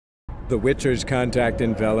The Witcher's contact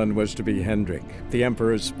in Velen was to be Hendrik, the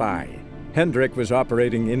Emperor's spy. Hendrik was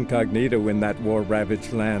operating incognito in that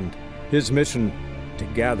war-ravaged land. His mission, to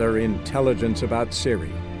gather intelligence about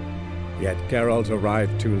Ciri. Yet Geralt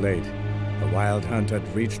arrived too late. The Wild Hunt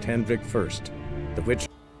had reached Hendrik first. The Witcher...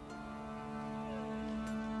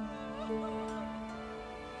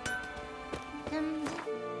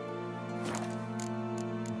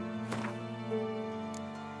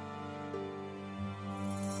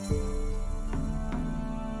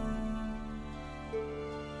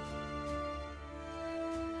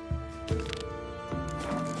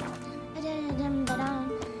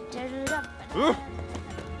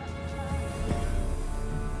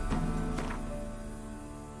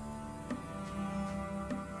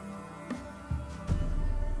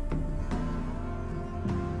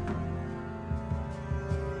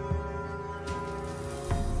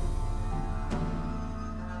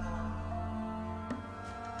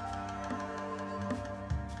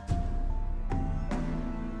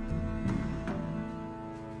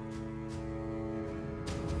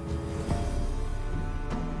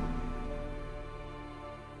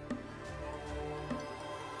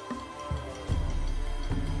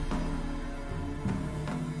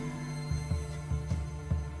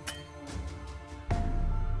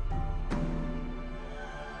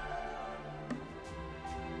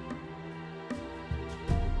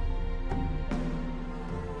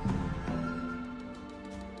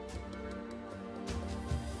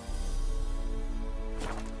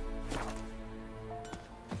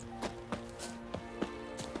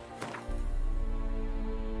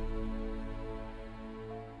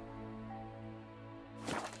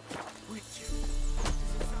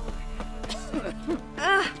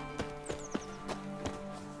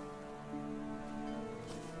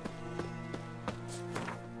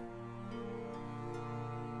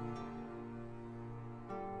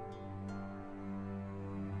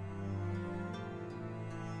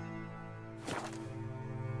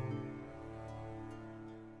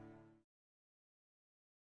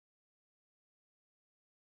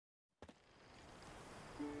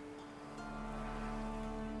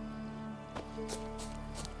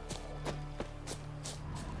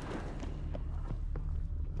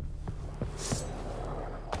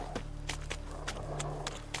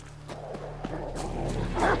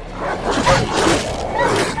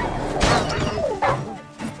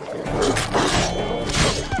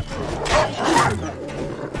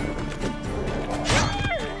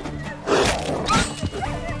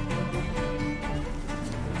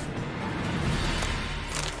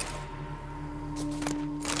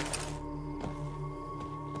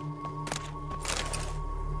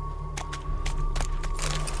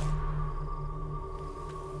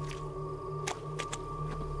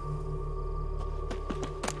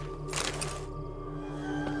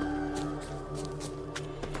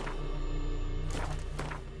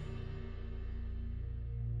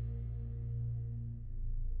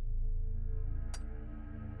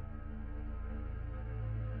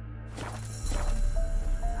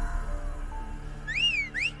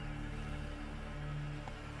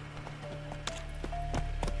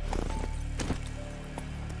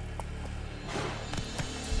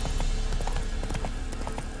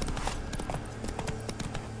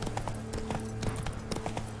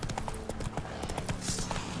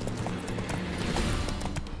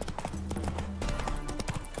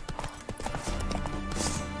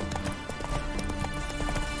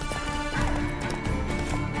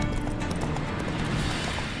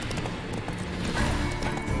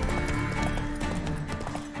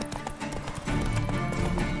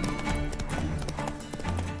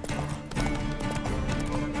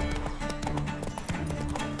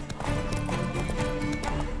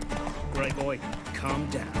 Boy, calm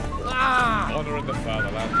down. Ah! Honor in the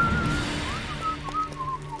fatherland.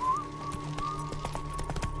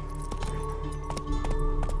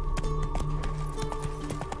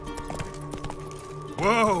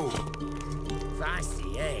 Whoa!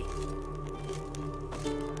 Fancy, eh?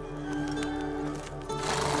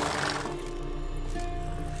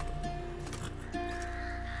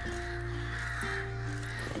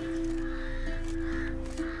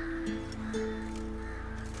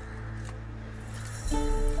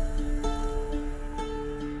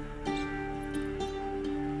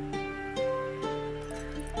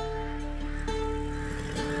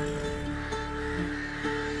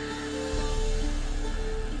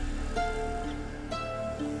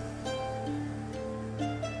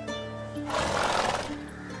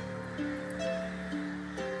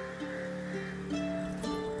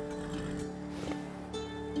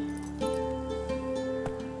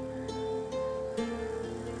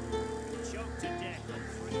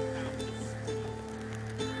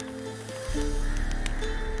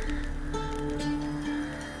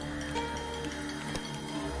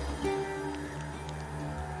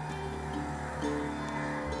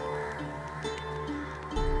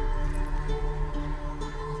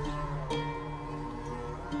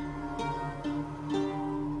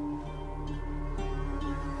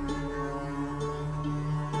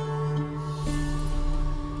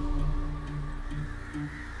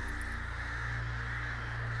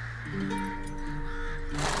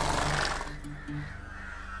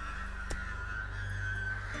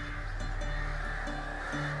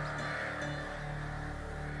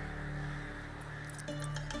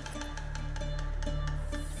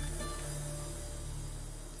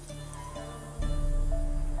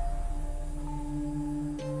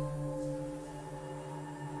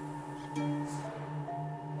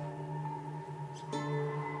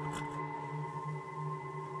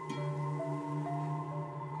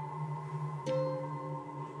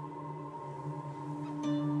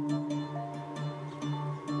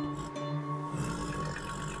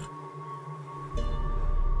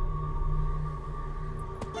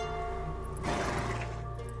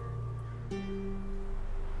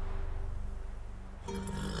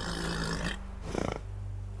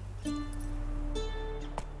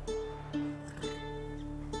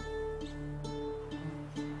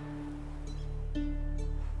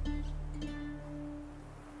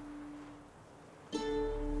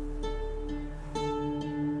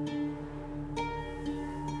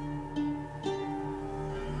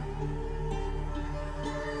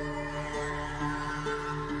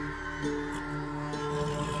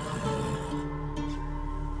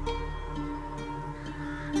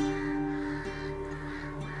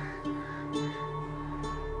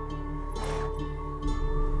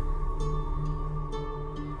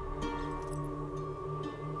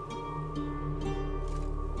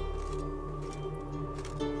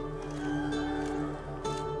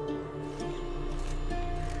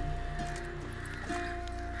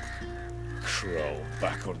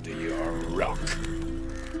 back under your rock.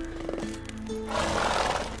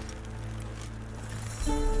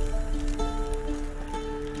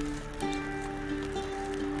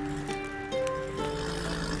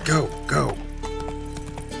 Go, go.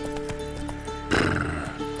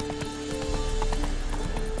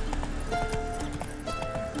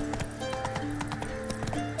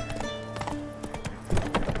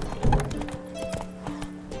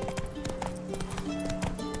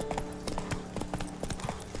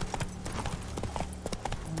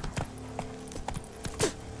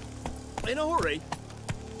 In a hurry?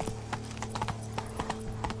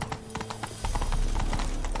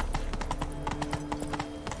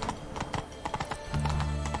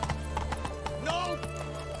 No!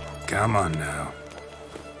 Come on now.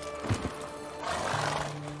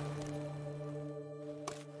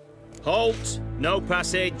 Halt! No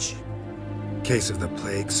passage. Case of the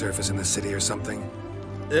plague surface in the city or something?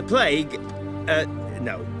 The plague?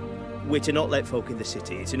 No. We're to not let folk in the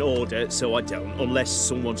city. It's an order, so I don't, unless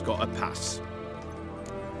someone's got a pass.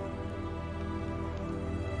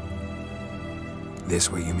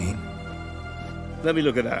 This what you mean? Let me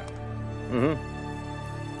look at that.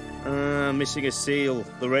 Missing a seal.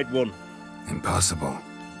 The red one. Impossible.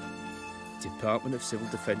 Department of Civil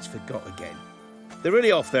Defence forgot again. They're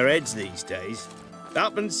really off their heads these days.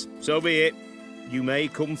 Happens, so be it. You may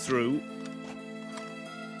come through.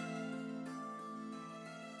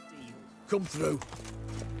 Come through.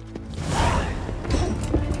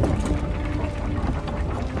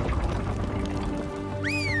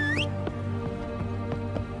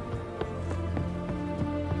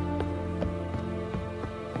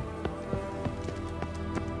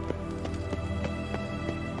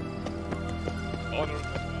 Honor.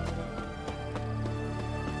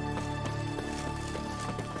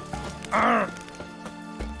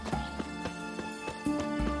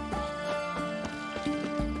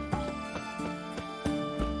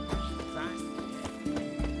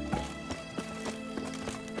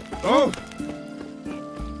 Oh!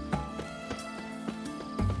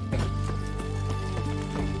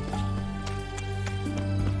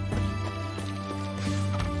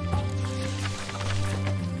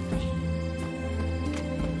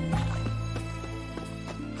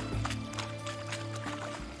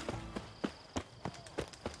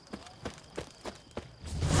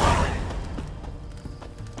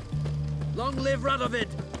 Long live Radovid!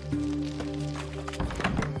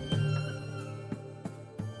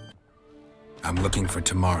 I'm looking for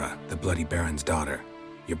Tamara, the Bloody Baron's daughter.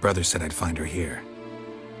 Your brother said I'd find her here.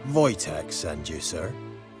 Wojtek send you, sir.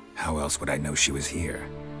 How else would I know she was here?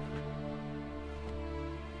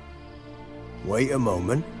 Wait a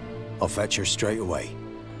moment. I'll fetch her straight away.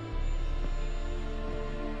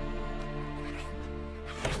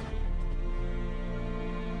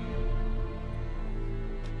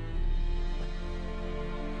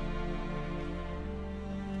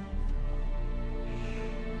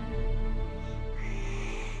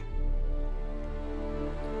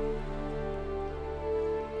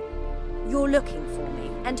 You're looking for me,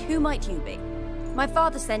 and who might you be? My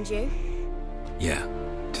father sent you? Yeah,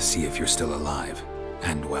 to see if you're still alive.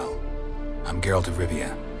 And well. I'm Geralt of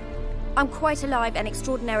Rivia. I'm quite alive and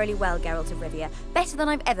extraordinarily well, Geralt of Rivia. Better than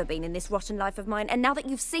I've ever been in this rotten life of mine, and now that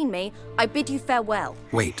you've seen me, I bid you farewell.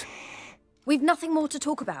 Wait. We've nothing more to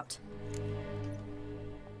talk about.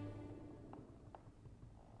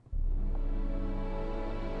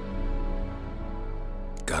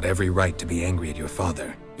 Got every right to be angry at your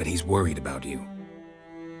father, but he's worried about you.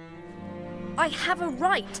 I have a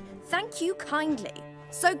right. Thank you kindly.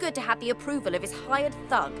 So good to have the approval of his hired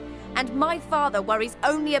thug. And my father worries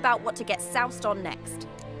only about what to get soused on next.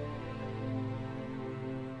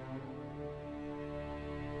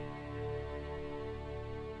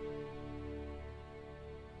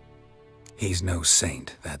 He's no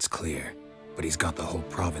saint, that's clear. But he's got the whole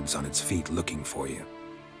province on its feet looking for you.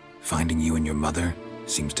 Finding you and your mother?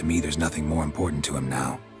 Seems to me there's nothing more important to him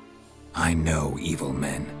now. I know evil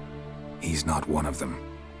men. He's not one of them.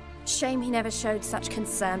 Shame he never showed such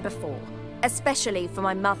concern before. Especially for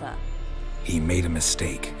my mother. He made a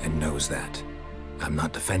mistake and knows that. I'm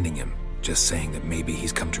not defending him, just saying that maybe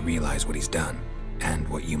he's come to realize what he's done, and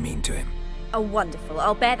what you mean to him. Oh, wonderful.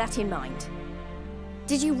 I'll bear that in mind.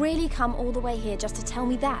 Did you really come all the way here just to tell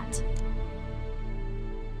me that?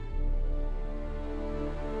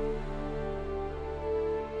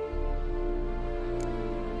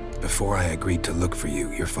 Before I agreed to look for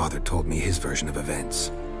you, your father told me his version of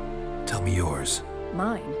events. Tell me yours.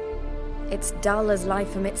 Mine? It's dull as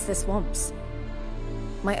life amidst the swamps.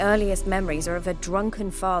 My earliest memories are of a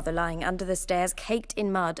drunken father lying under the stairs, caked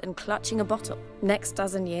in mud and clutching a bottle. Next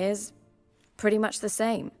dozen years, Pretty much the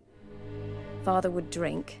same. Father would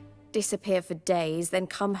drink, disappear for days, then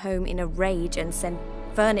come home in a rage and send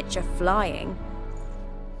furniture flying.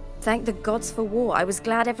 Thank the gods for war. I was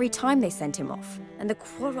glad every time they sent him off. And the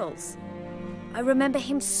quarrels. I remember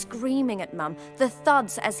him screaming at Mum, the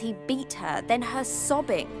thuds as he beat her, then her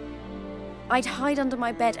sobbing. I'd hide under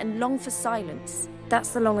my bed and long for silence. That's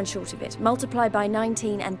the long and short of it. Multiply by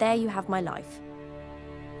 19 and there you have my life.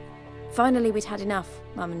 Finally, we'd had enough,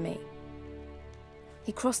 Mum and me.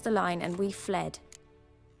 He crossed the line and we fled.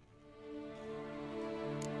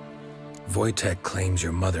 Wojtek claims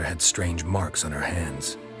your mother had strange marks on her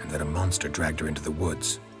hands, and that a monster dragged her into the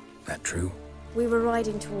woods. That true? We were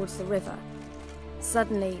riding towards the river.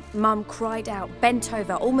 Suddenly, Mum cried out, bent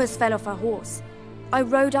over, almost fell off her horse. I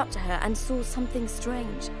rode up to her and saw something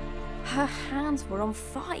strange. Her hands were on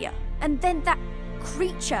fire. And then that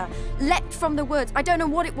creature leapt from the woods. I don't know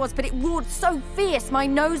what it was, but it roared so fierce my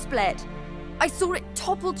nose bled. I saw it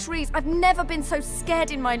topple trees. I've never been so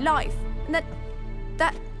scared in my life. And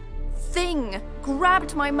that thing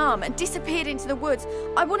grabbed my mum and disappeared into the woods.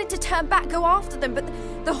 I wanted to turn back, go after them, but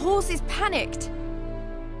the horses panicked.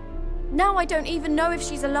 Now I don't even know if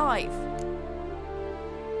she's alive.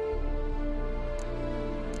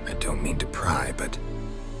 I don't mean to pry, but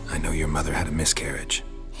I know your mother had a miscarriage.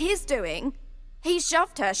 His doing? He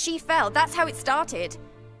shoved her, she fell, that's how it started.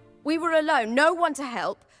 We were alone, no one to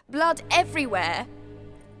help, blood everywhere.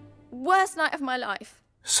 Worst night of my life.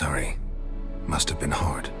 Sorry. Must have been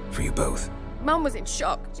hard for you both. Mum was in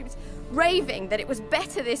shock. She was raving that it was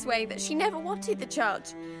better this way, that she never wanted the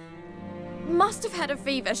child. Must have had a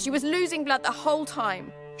fever. She was losing blood the whole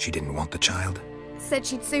time. She didn't want the child? Said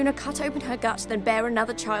she'd sooner cut open her gut than bear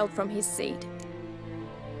another child from his seed.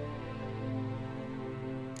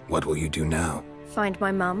 What will you do now? Find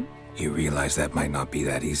my mum. You realize that might not be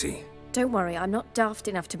that easy. Don't worry, I'm not daft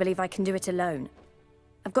enough to believe I can do it alone.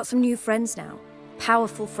 I've got some new friends now.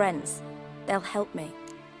 Powerful friends. They'll help me.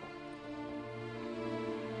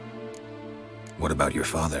 What about your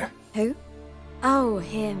father? Who? Oh,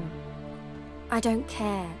 him. I don't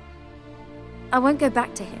care. I won't go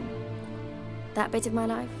back to him. That bit of my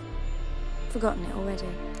life? Forgotten it already.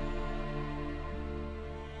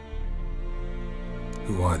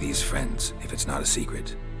 Who are these friends, if it's not a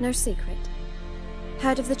secret? No secret.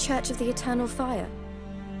 Heard of the Church of the Eternal Fire?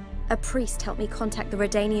 A priest helped me contact the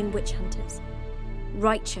Redanian witch hunters.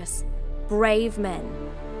 Righteous, brave men.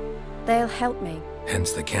 They'll help me.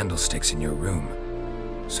 Hence the candlesticks in your room.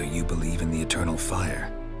 So you believe in the eternal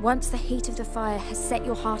fire? Once the heat of the fire has set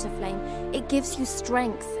your heart aflame, it gives you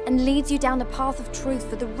strength and leads you down the path of truth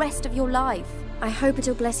for the rest of your life. I hope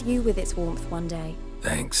it'll bless you with its warmth one day.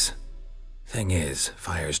 Thanks. Thing is,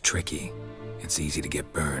 fire's tricky. It's easy to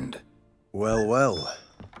get burned. Well, well.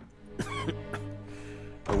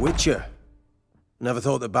 A witcher. Never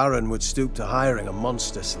thought the Baron would stoop to hiring a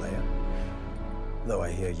monster slayer. Though I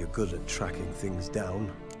hear you're good at tracking things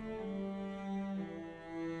down.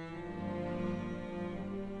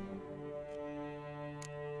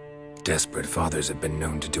 Desperate fathers have been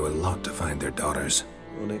known to do a lot to find their daughters.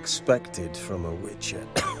 Unexpected from a witcher.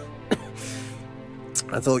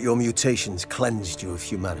 I thought your mutations cleansed you of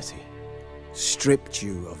humanity. Stripped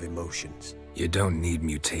you of emotions. You don't need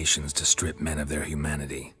mutations to strip men of their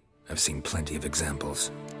humanity. I've seen plenty of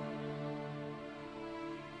examples.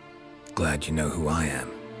 Glad you know who I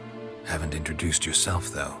am. Haven't introduced yourself,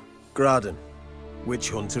 though. Graden, witch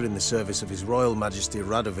hunter in the service of His Royal Majesty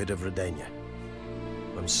Radovid of Redania.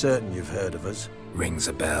 I'm certain you've heard of us. Rings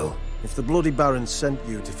a bell. If the Bloody Baron sent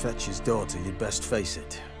you to fetch his daughter, you'd best face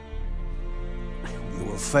it. You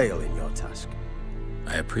will fail in your task.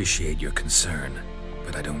 I appreciate your concern,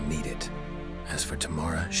 but I don't need it. As for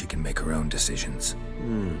Tamara, she can make her own decisions.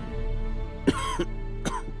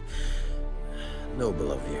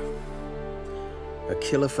 Noble of you. A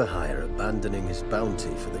killer for hire abandoning his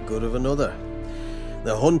bounty for the good of another.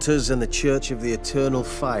 The Hunters and the Church of the Eternal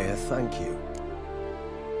Fire thank you.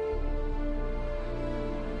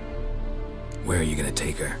 Where are you gonna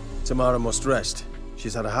take her? Tamara must rest.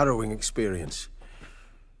 She's had a harrowing experience.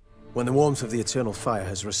 When the warmth of the Eternal Fire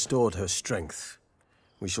has restored her strength,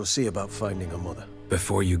 we shall see about finding her mother.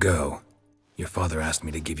 Before you go, your father asked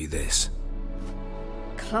me to give you this.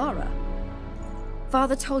 Clara?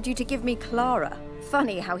 Father told you to give me Clara.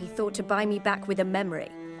 Funny how he thought to buy me back with a memory.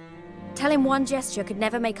 Tell him one gesture could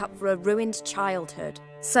never make up for a ruined childhood.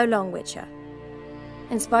 So long, Witcher.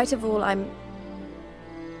 In spite of all, I'm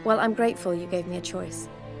grateful you gave me a choice.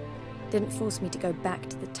 Didn't force me to go back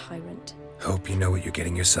to the tyrant. Hope you know what you're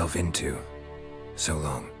getting yourself into. So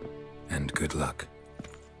long, and good luck.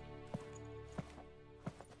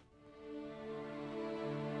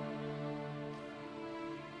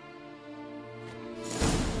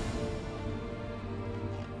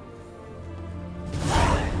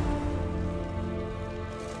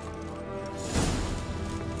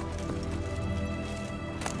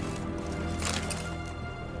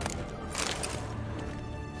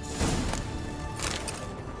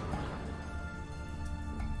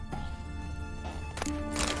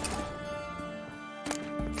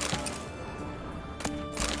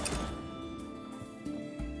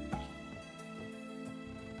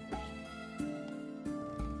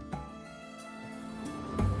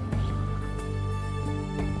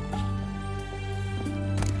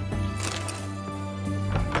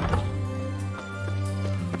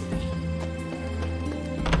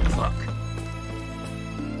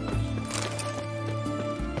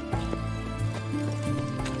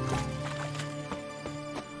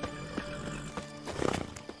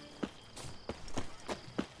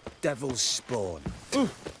 devil's spawn.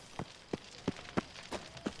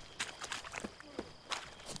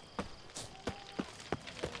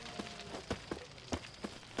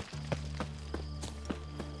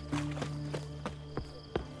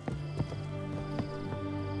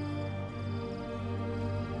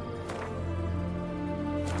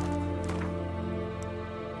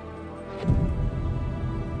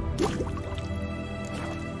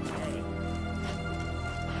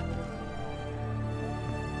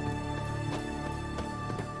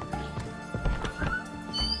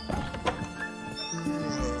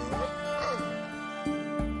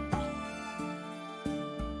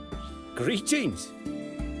 Greetings.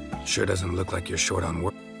 Sure doesn't look like you're short on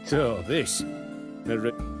work. So, this.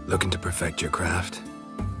 Looking to perfect your craft?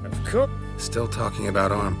 Of course. Still talking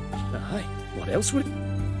about arm. Aye, what else would...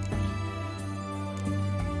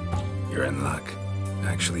 You're in luck.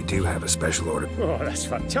 Actually do have a special order. Oh, that's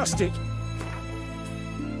fantastic.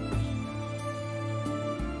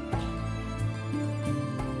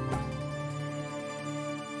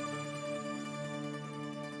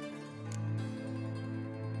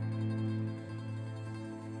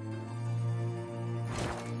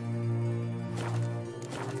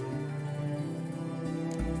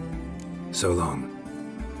 So long.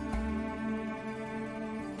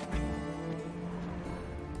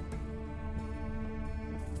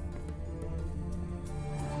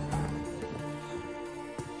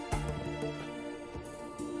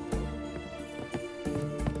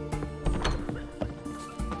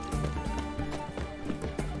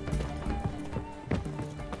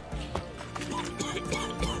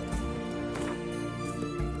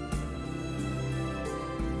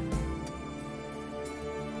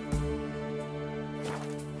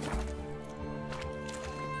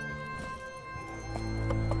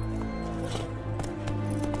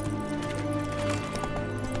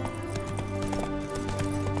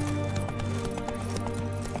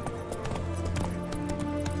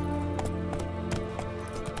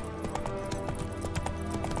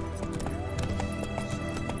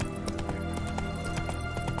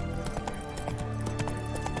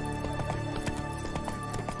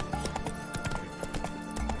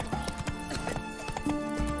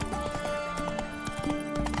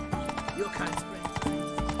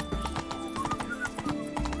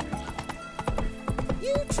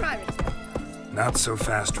 Not so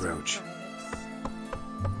fast, Roach.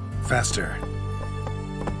 Faster.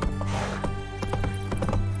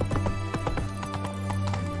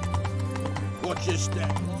 Watch your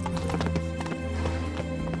step.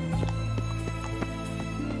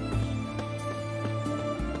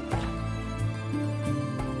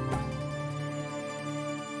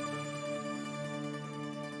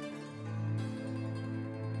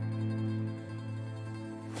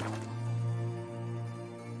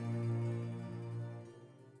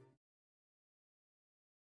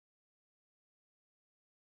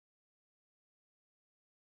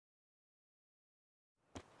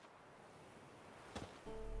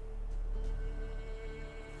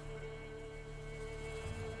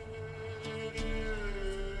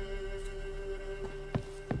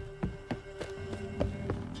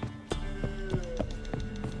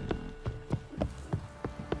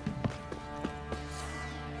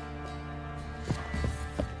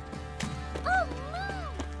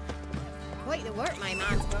 Quite the work my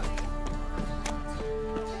man's got.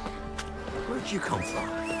 Where'd you come from?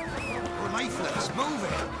 We're lifeless. Move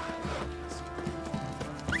it.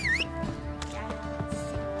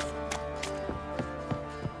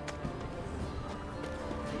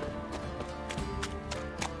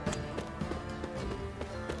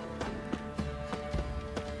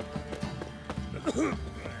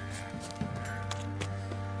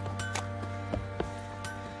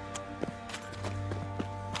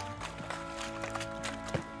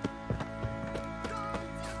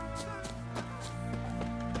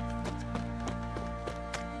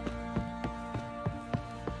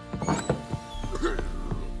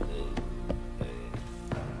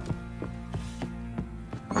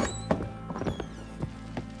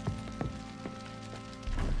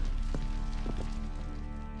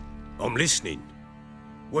 I'm listening.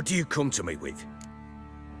 What do you come to me with?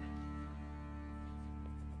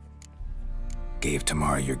 Gave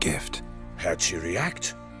Tamara your gift. How'd she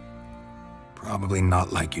react? Probably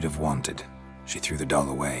not like you'd have wanted. She threw the doll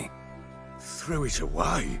away. Threw it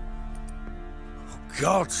away? Oh,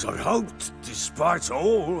 gods, I hoped, despite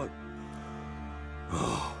all...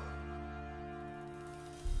 Oh.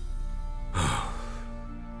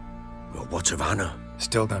 Well, what of Anna?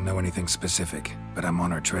 Still don't know anything specific, but I'm on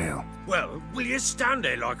her trail. Well, will you stand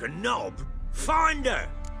there like a knob? Find her!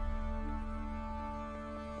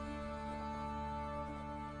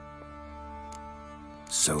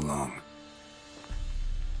 So long.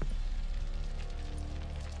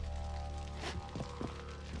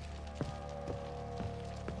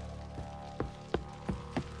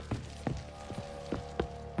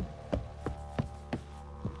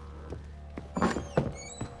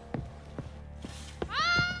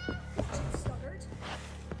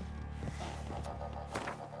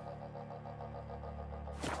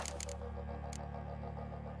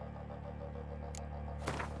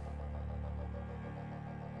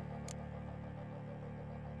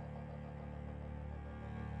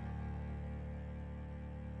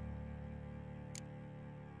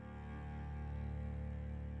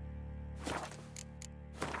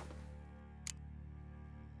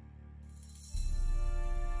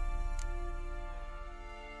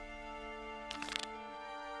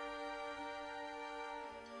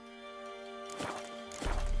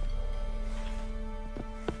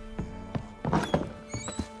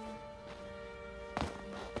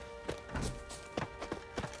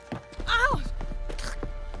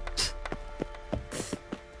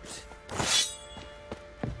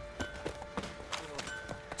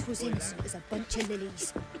 Was innocent as a bunch of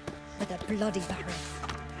lilies, with a bloody barrel.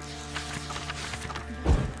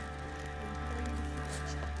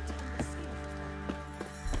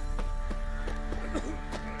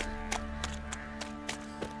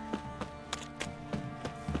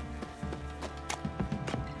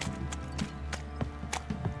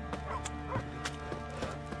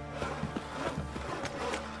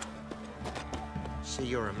 See,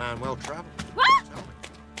 you're a man well travelled.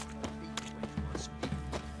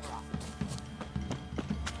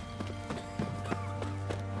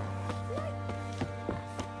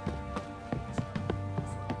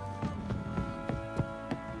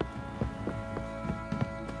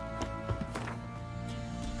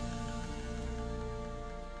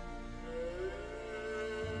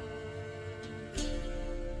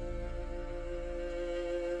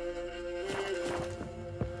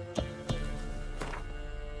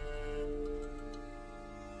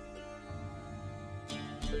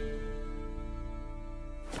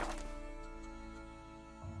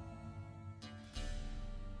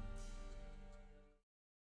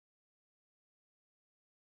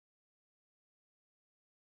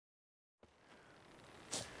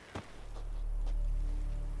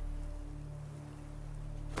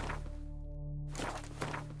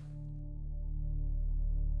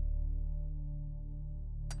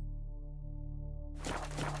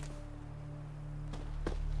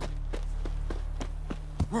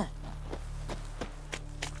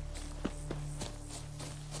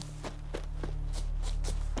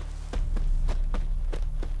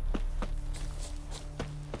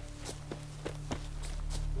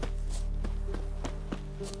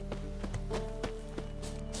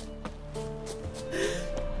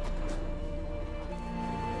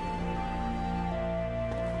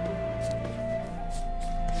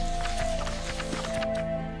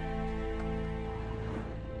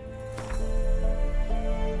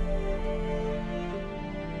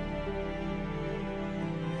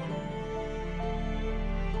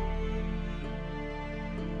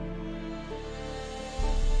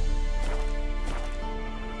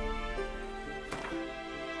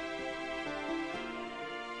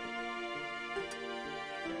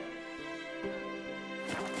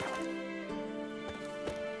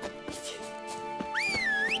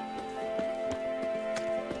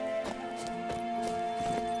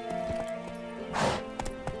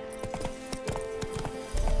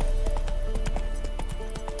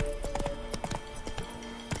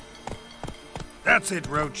 That's it,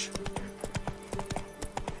 Roach.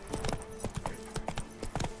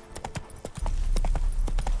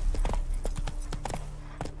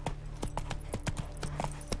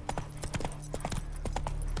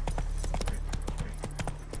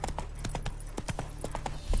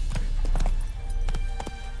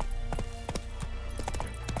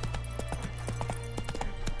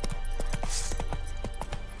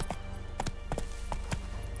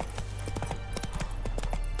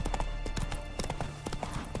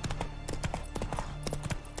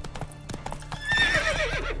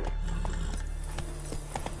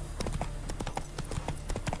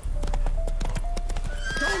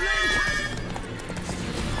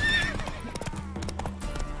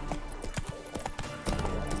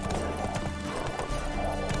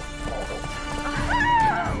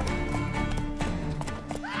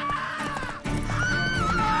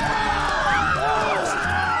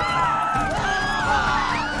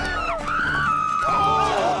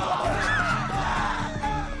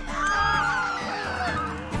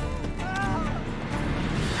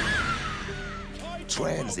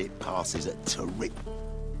 Transit passes at Ciri.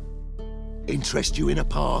 Interest you in a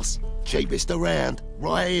pass? Cheapest around,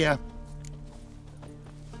 right here.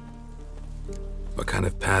 What kind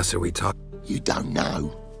of pass are we talking? You don't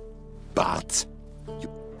know, but...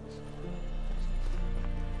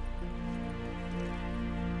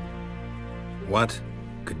 What?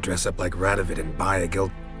 Could dress up like Radovid and buy a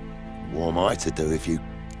guild? What am I to do if you...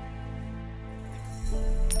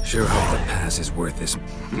 Sure hope the pass is worth this.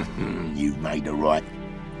 You've made the right...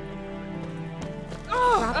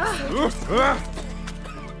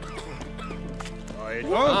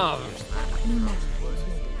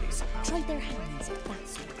 Try their hands at that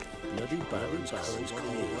sort. Bloody Baron's cause.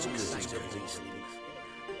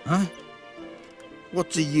 Huh? What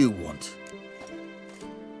do you want?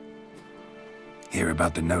 Hear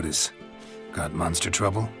about the notice. Got monster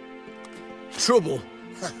trouble? Trouble?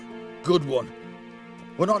 Good one.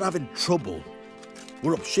 We're not having trouble.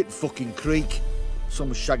 We're up shit fucking creek.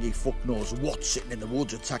 Some shaggy fuck knows what sitting in the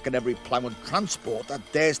woods attacking every plough and transport that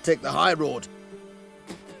dares take the high road.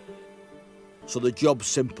 So the job's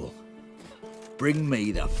simple. Bring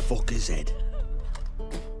me the fucker's head.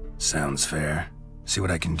 Sounds fair. See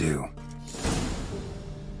what I can do.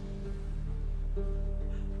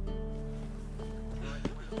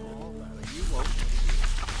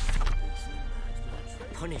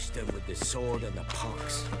 Punish them with the sword and the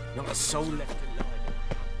pox. Not a soul left alive.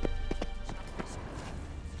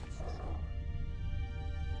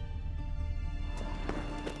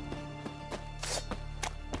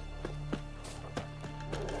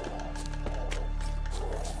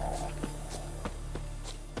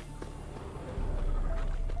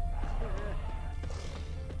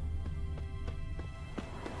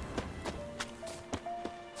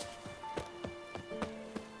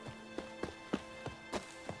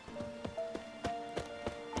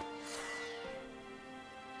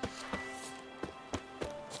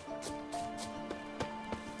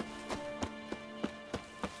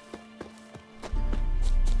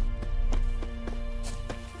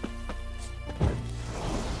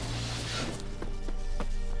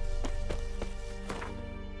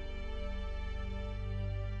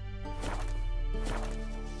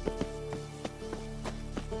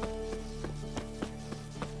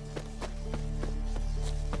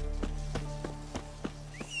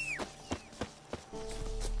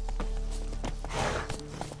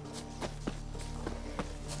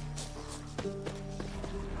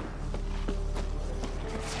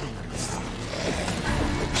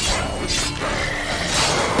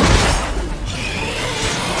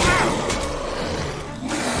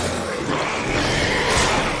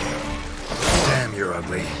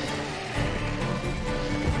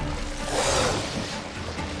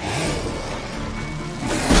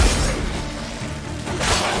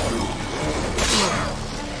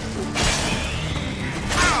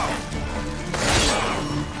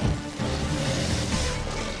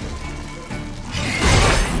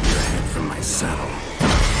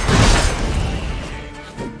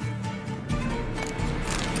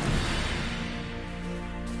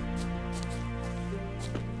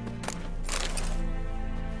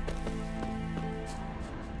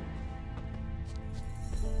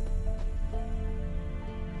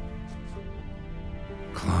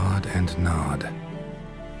 And nod.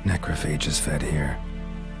 Necrophages fed here,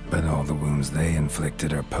 but all the wounds they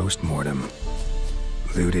inflicted are post-mortem.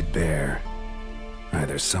 Looted bare.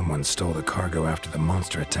 Either someone stole the cargo after the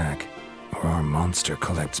monster attack, or our monster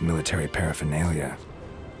collects military paraphernalia.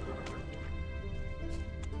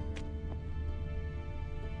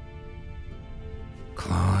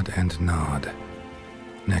 Clawed and nod.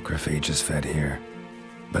 Necrophages fed here,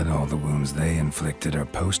 but all the wounds they inflicted are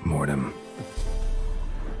post-mortem.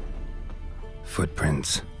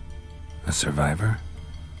 Footprints. A survivor?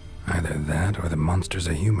 Either that or the monster's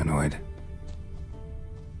a humanoid.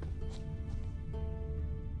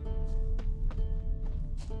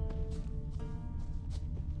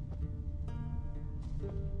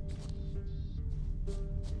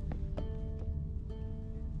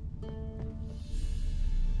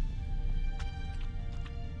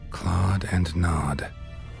 Clawed and nod.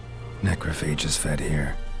 Necrophages fed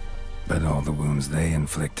here, but all the wounds they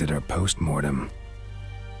inflicted are post-mortem.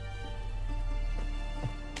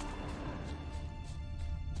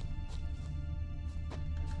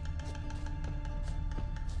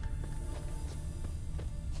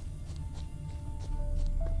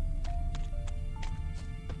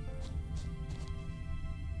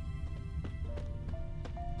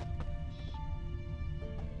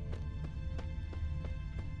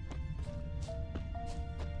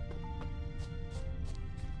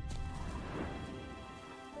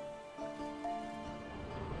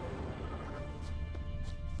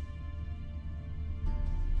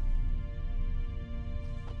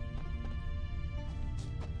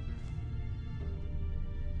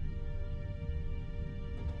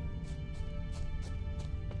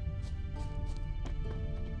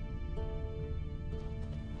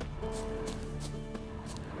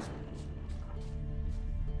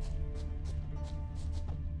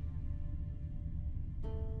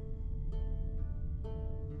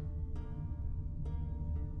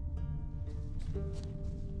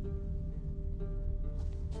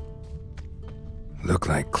 Look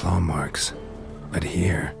like claw marks. But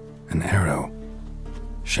here, an arrow.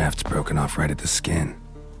 Shaft's broken off right at the skin.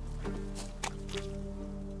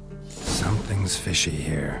 Something's fishy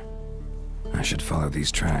here. I should follow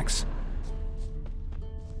these tracks.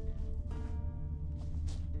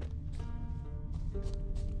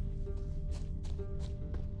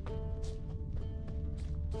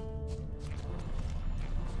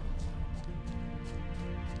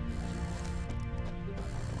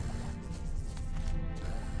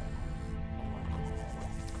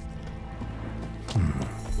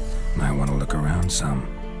 Might want to look around some.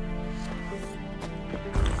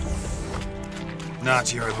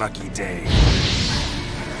 Not your lucky day.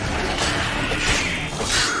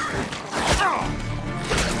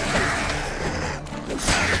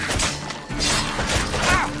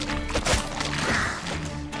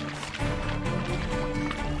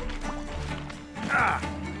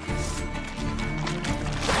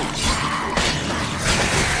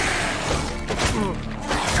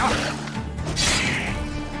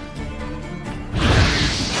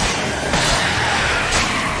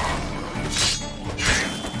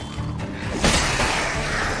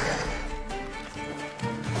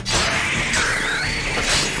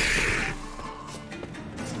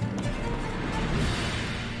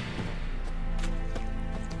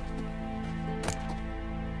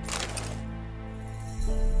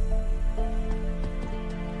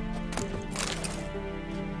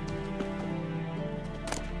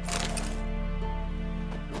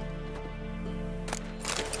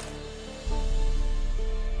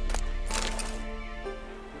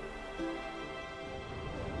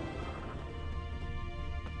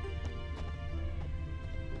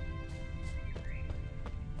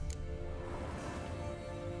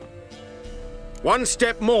 One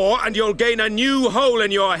step more and you'll gain a new hole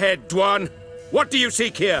in your head, Dwan. What do you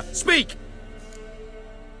seek here? Speak!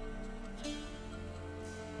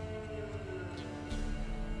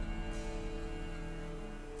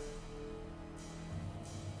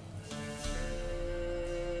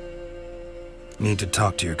 Need to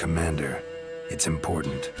talk to your commander. It's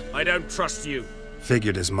important. I don't trust you.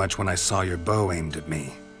 Figured as much when I saw your bow aimed at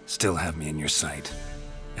me. Still have me in your sight.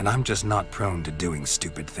 And I'm just not prone to doing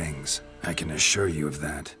stupid things. I can assure you of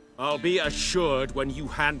that. I'll be assured when you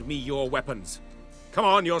hand me your weapons. Come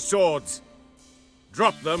on, your swords.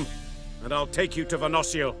 Drop them, and I'll take you to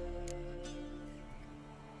Venosio.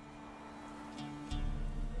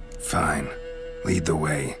 Fine. Lead the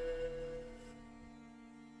way.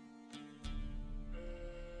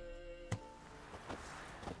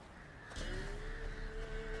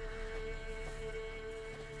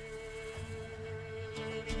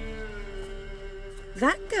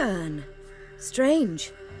 That gun.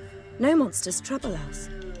 Strange. No monsters trouble us.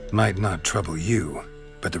 Might not trouble you,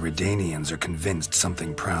 but the Redanians are convinced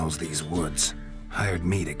something prowls these woods. Hired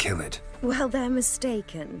me to kill it. Well, they're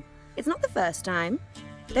mistaken. It's not the first time.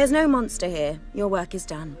 There's no monster here. Your work is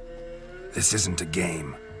done. This isn't a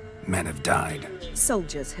game. Men have died.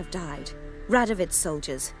 Soldiers have died. Radovid's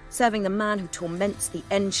soldiers, serving the man who torments the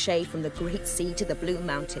Enshe from the Great Sea to the Blue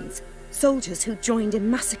Mountains. Soldiers who joined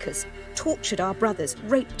in massacres, tortured our brothers,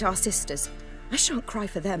 raped our sisters. I shan't cry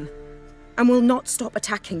for them, and will not stop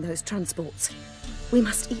attacking those transports. We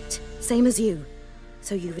must eat, same as you.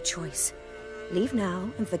 So you've a choice. Leave now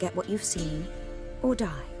and forget what you've seen, or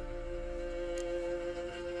die.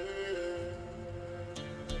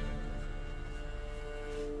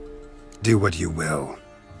 Do what you will.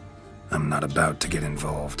 I'm not about to get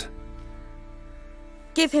involved.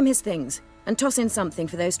 Give him his things, and toss in something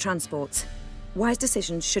for those transports. Wise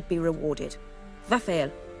decisions should be rewarded.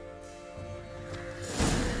 Vafael.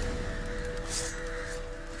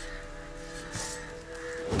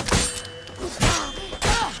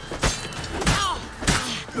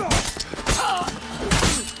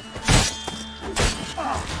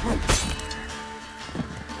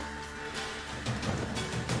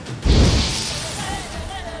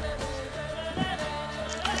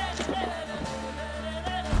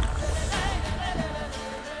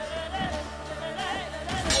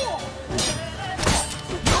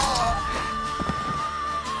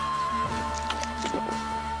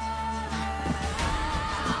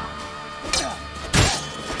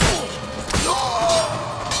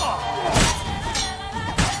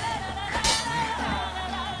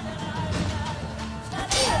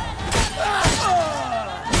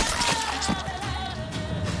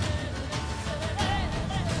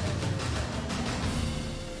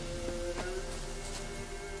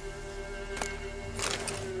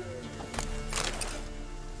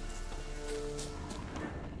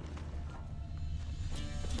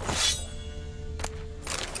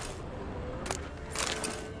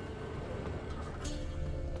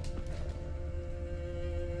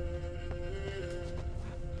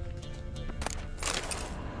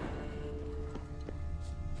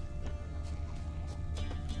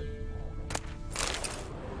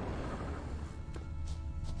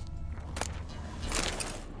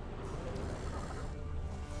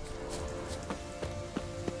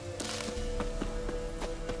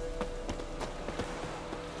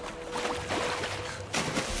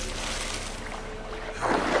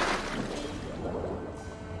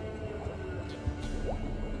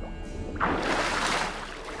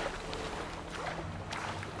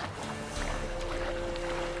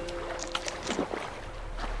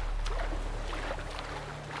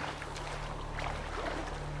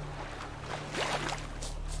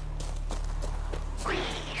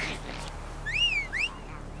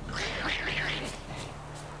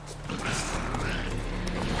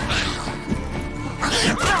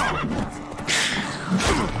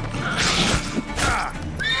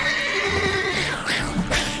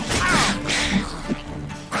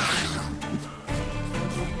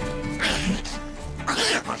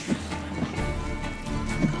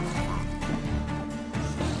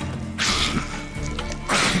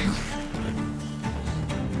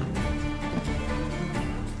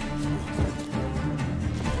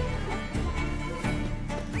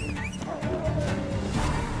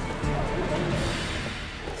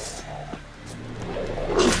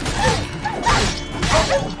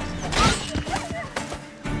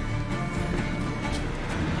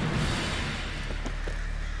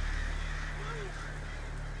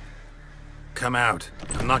 come out.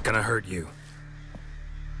 I'm not gonna hurt you.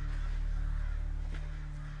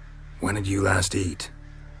 When did you last eat?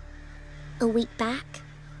 A week back.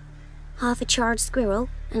 Half a charred squirrel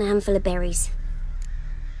and a handful of berries.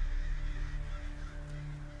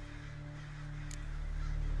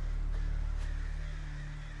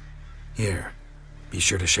 Here. Be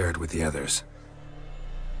sure to share it with the others.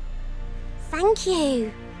 Thank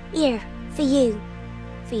you. Here, for you.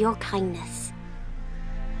 For your kindness.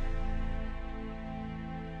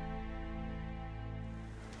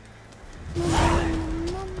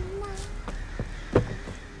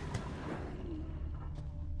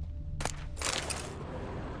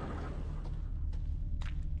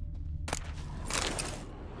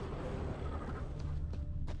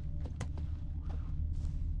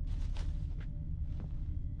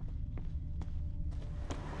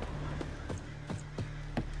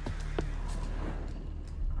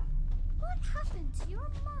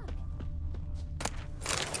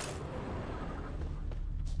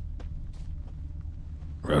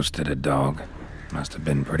 Roasted a dog. Must have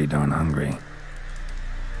been pretty darn hungry.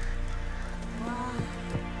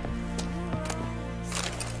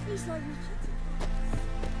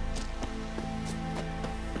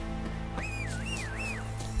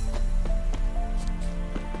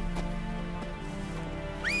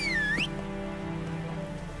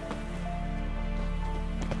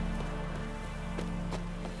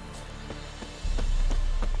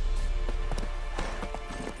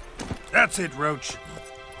 That's it, Roach.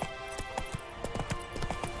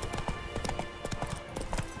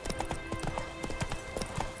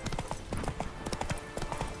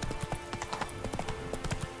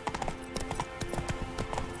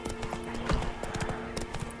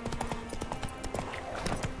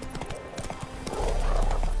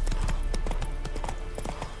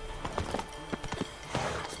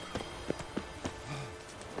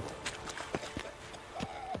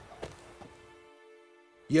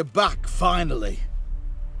 You're back, finally.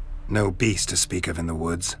 No beast to speak of in the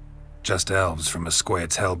woods. Just elves from a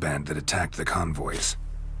Squoia't's hellband that attacked the convoys.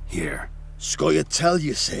 Here. Squoia't's,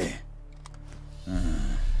 you say?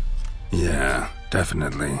 Yeah,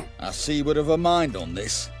 definitely. I see you would have a mind on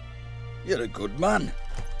this. You're a good man.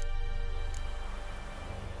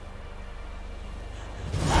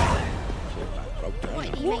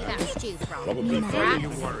 What do you make that stew from? Probably Rats? don't you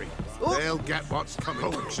worry. They'll get what's coming.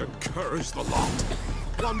 Rogues and curs the lot.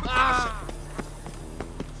 One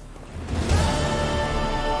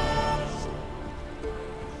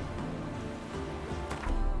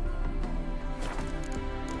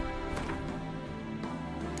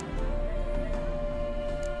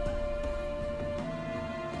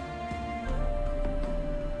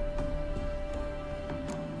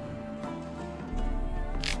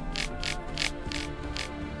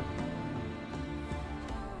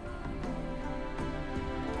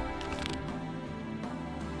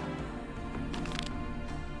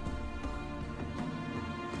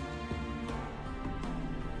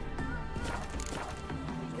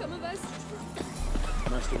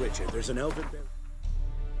Master Witcher, there's an elven...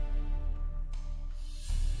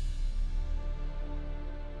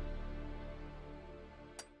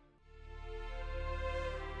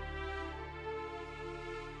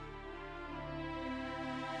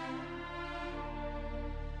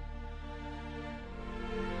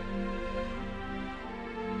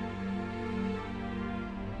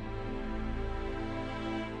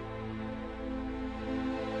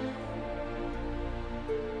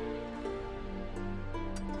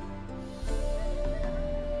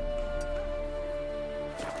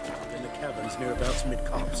 caverns nearabouts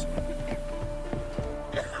mid-copse.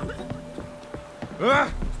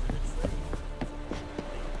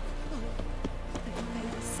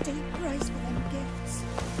 Steep price for them gifts.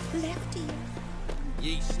 Left here.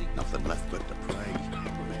 Ye see nothing left but to pray.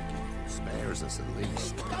 Spares us at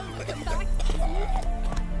least.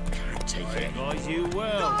 Can't take it. Advise you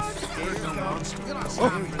well. Scared no monster.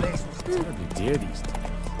 Terribly dear these days.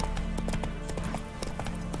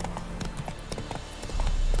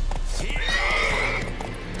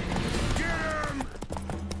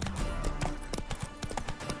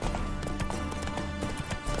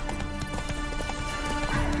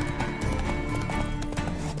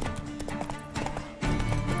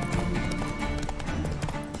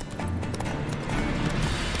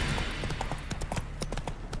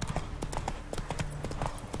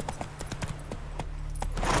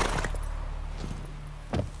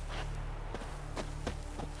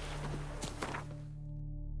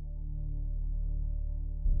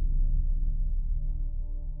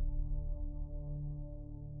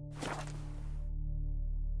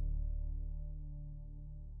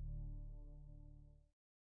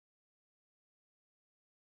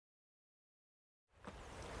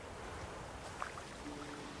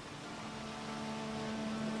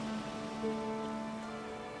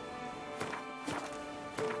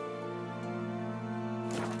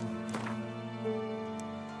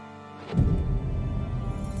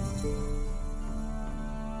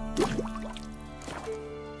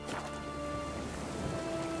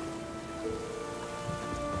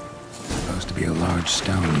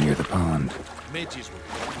 Midges would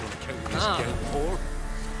put you on account of this gout poor.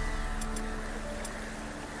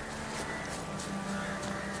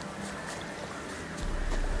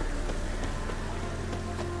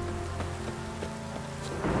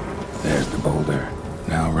 There's the boulder.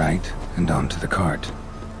 Now right, and onto the cart.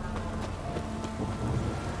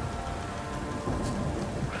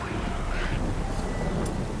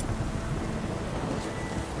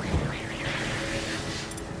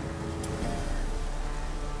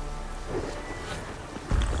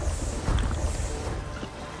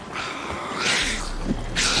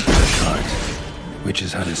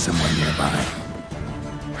 Witch's hut is somewhere nearby.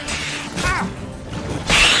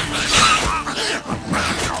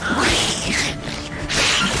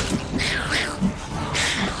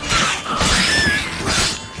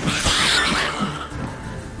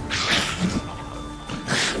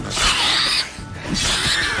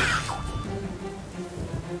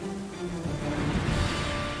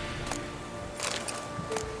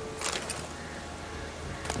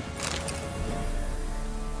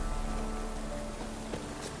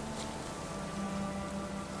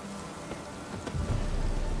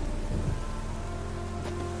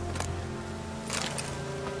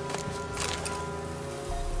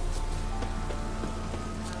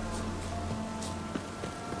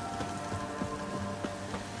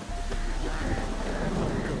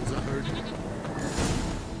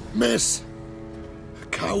 Miss,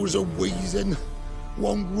 cows are wheezing,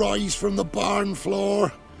 won't rise from the barn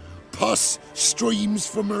floor. Pus streams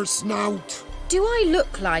from her snout. Do I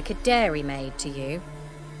look like a dairymaid to you?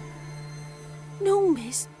 No,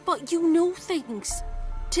 miss, but you know things.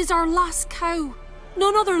 'Tis our last cow.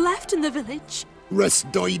 None other left in the village.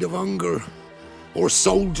 Rest died of hunger, or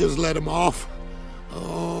soldiers let him off.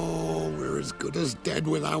 Oh, we're as good as dead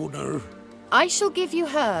without her. I shall give you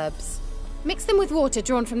herbs. Mix them with water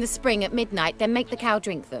drawn from the spring at midnight, then make the cow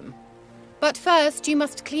drink them. But first, you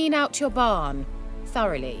must clean out your barn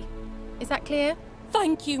thoroughly. Is that clear?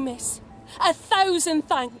 Thank you, miss. 1,000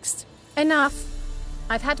 thanks. Enough.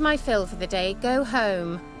 I've had my fill for the day. Go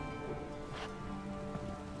home.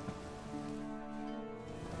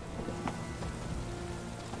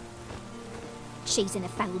 She's in a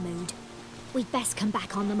foul mood. We'd best come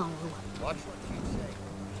back on the morrow. Watch what you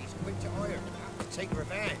say. She's quick to iron and have to take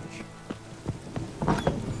revenge.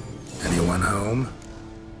 Anyone home?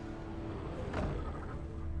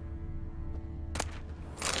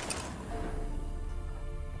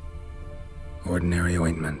 Ordinary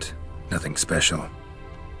ointment. Nothing special.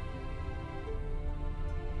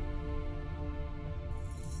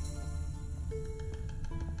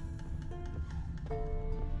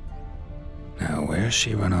 Now, where's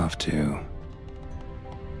she run off to?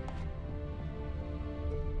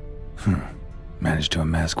 Managed to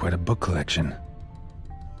amass quite a book collection.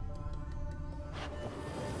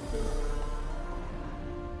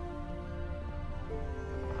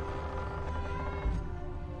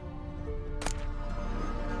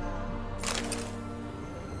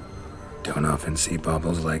 Don't often see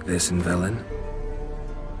baubles like this in Velen.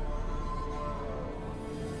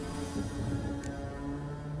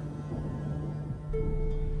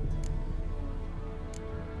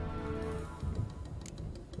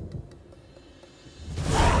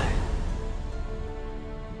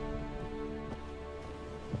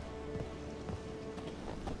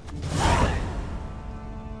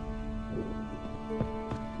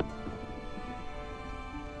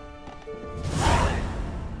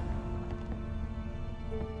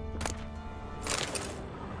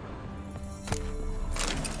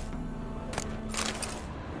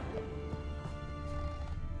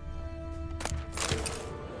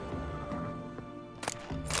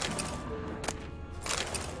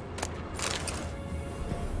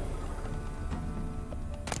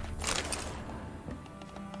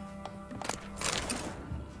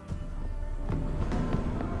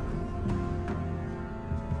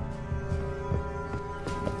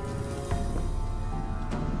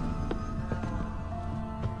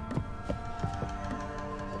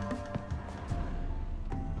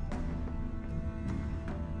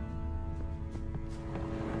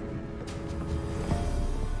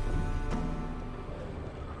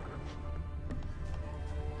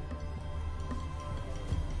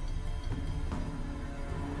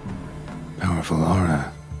 Powerful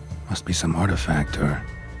aura. Must be some artifact or...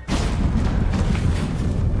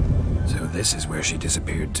 So this is where she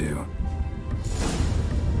disappeared to.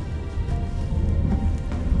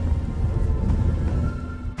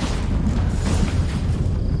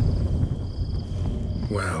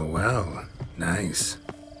 Well, well. Nice.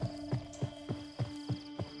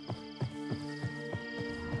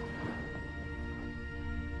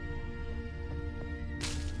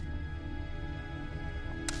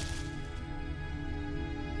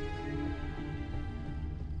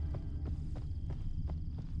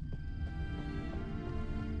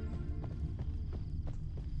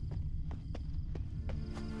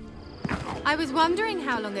 I was wondering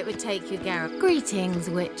how long it would take you, Geralt. Greetings,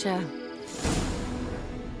 Witcher.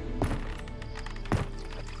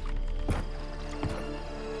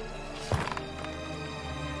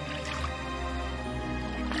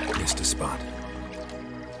 Missed a spot.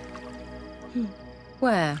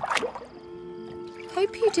 Where?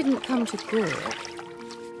 Hope you didn't come to Gork.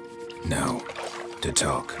 No. To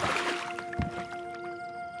talk.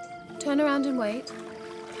 Turn around and wait.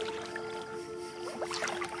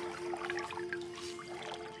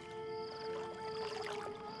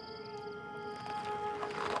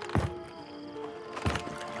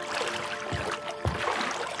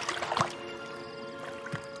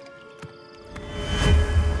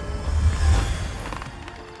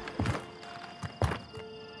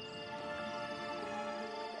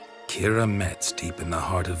 Kira Metz, deep in the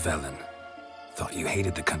heart of Velen. Thought you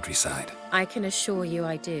hated the countryside. I can assure you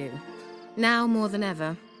I do. Now more than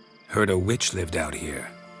ever. Heard a witch lived out here.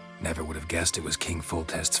 Never would have guessed it was King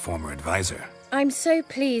Foltest's former advisor. I'm so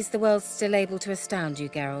pleased the world's still able to astound you,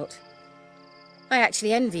 Geralt. I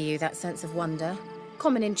actually envy you that sense of wonder.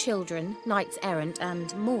 Common in children, knights errant,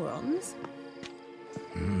 and morons.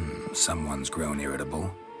 Someone's grown irritable.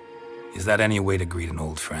 Is that any way to greet an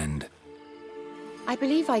old friend? I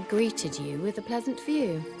believe I greeted you with a pleasant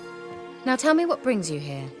view. Now tell me what brings you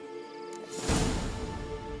here.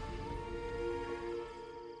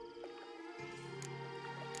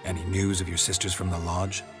 Any news of your sisters from the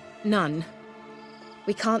lodge? None.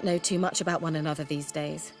 We can't know too much about one another these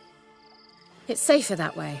days. It's safer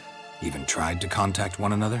that way. Even tried to contact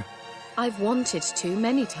one another? I've wanted to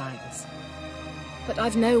many times. But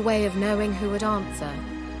I've no way of knowing who would answer,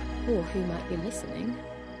 or who might be listening.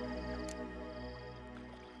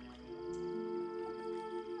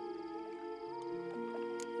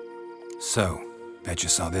 So, bet you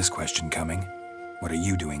saw this question coming. What are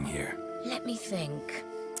you doing here? Let me think.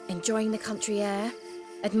 Enjoying the country air?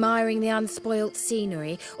 Admiring the unspoilt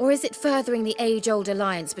scenery? Or is it furthering the age-old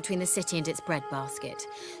alliance between the city and its breadbasket?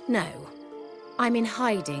 No. I'm in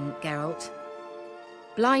hiding, Geralt.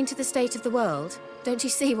 Blind to the state of the world? Don't you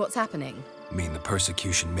see what's happening? Mean the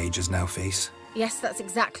persecution mages now face? Yes, that's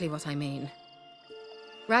exactly what I mean.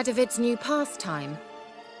 Radovid's new pastime.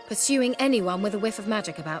 Pursuing anyone with a whiff of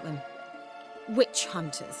magic about them. Witch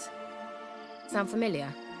hunters. Sound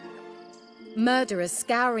familiar? Murderers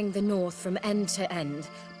scouring the north from end to end,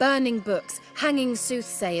 burning books, hanging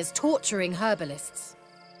soothsayers, torturing herbalists.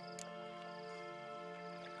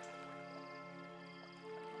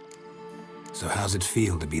 So how's it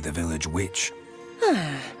feel to be the village witch?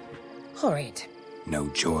 Horrid. No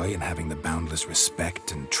joy in having the boundless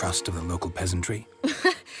respect and trust of the local peasantry?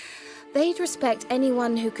 They'd respect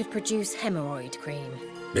anyone who could produce hemorrhoid cream.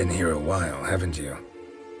 Been here a while, haven't you?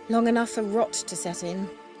 Long enough for rot to set in.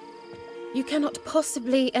 You cannot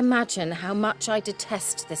possibly imagine how much I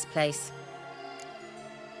detest this place.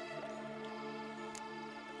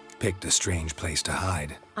 Picked a strange place to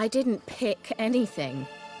hide. I didn't pick anything.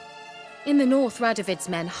 In the north, Radovid's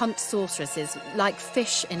men hunt sorceresses like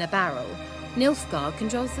fish in a barrel. Nilfgaard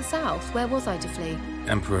controls the south. Where was I to flee?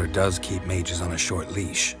 Emperor does keep mages on a short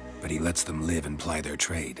leash, but he lets them live and ply their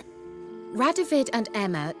trade. Radovid and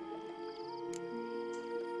Emma...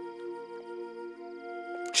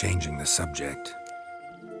 Changing the subject.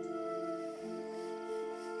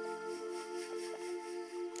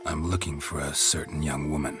 I'm looking for a certain young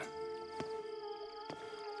woman.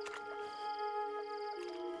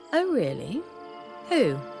 Oh, really?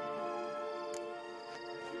 Who?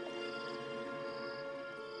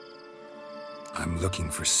 I'm looking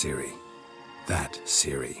for Ciri. That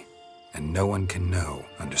Ciri. And no one can know,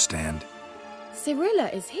 understand?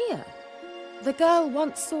 Cirilla is here. The girl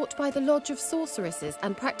once sought by the Lodge of Sorceresses,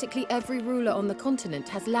 and practically every ruler on the continent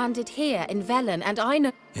has landed here in Velen, and I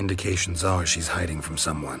know... Indications are she's hiding from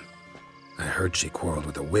someone. I heard she quarreled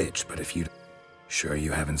with a witch, but if you... Sure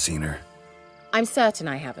you haven't seen her? I'm certain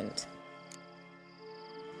I haven't.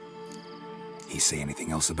 He say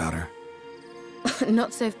anything else about her?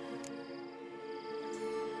 Not so...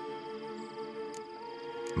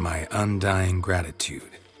 My undying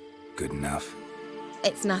gratitude. Good enough.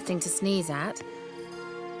 It's nothing to sneeze at.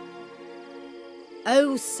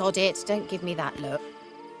 Oh, sod it. Don't give me that look.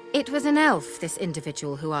 It was an elf, this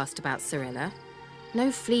individual who asked about Cirilla.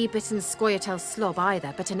 No flea-bitten Scoia'tael slob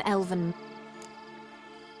either, but an elven...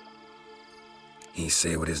 He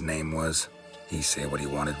say what his name was? He say what he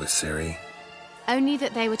wanted with Ciri? Only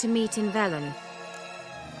that they were to meet in Velen.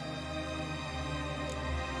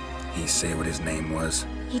 He say what his name was?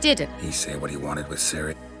 He didn't. He say what he wanted with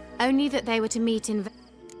Ciri? Only that they were to meet in...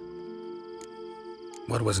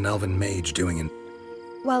 What was an elven mage doing in...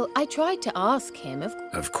 Well, I tried to ask him,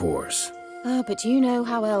 Of course. But you know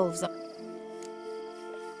how elves are.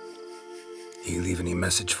 You leave any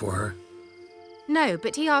message for her? No,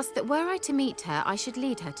 but he asked that were I to meet her, I should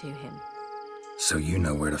lead her to him. So you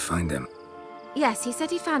know where to find him? Yes, he said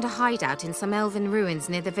he found a hideout in some elven ruins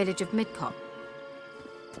near the village of Midcop.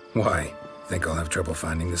 Why? Think I'll have trouble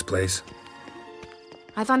finding this place?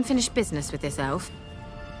 I've unfinished business with this elf.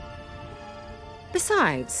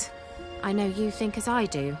 Besides, I know you think as I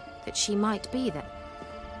do, that she might be there.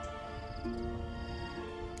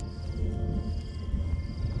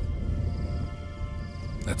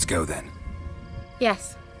 Let's go then.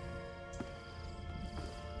 Yes.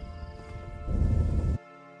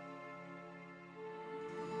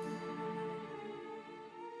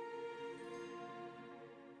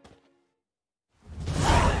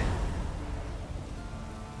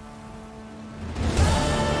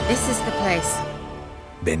 This is the place.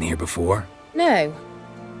 Been here before? No.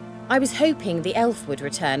 I was hoping the elf would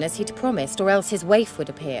return as he'd promised, or else his waif would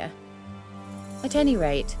appear. At any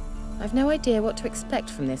rate, I've no idea what to expect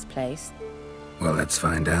from this place. Well, let's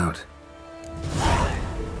find out.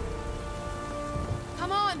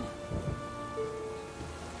 Come on!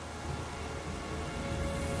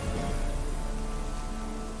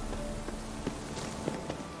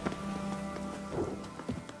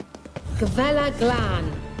 Gavella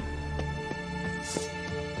Glan.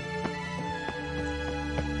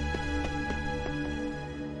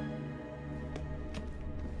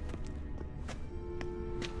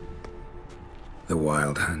 The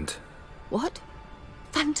Wild Hunt. What?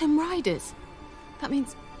 Phantom Riders? That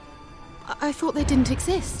means... I thought they didn't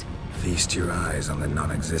exist. Feast your eyes on the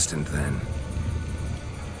non-existent then.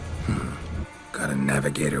 Got a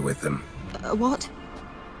navigator with them. What?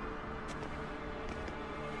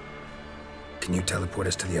 Can you teleport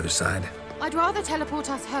us to the other side? I'd rather teleport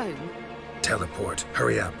us home. Teleport.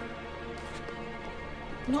 Hurry up.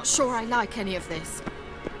 Not sure I like any of this.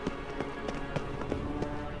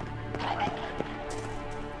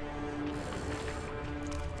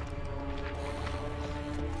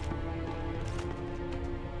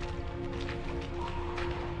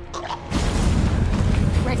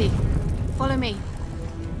 Ready. Follow me.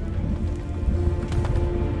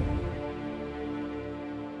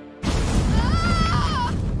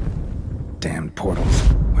 Damned portals.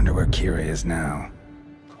 Wonder where Ciri is now.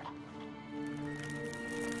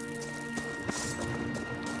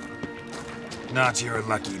 Not your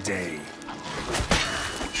lucky day.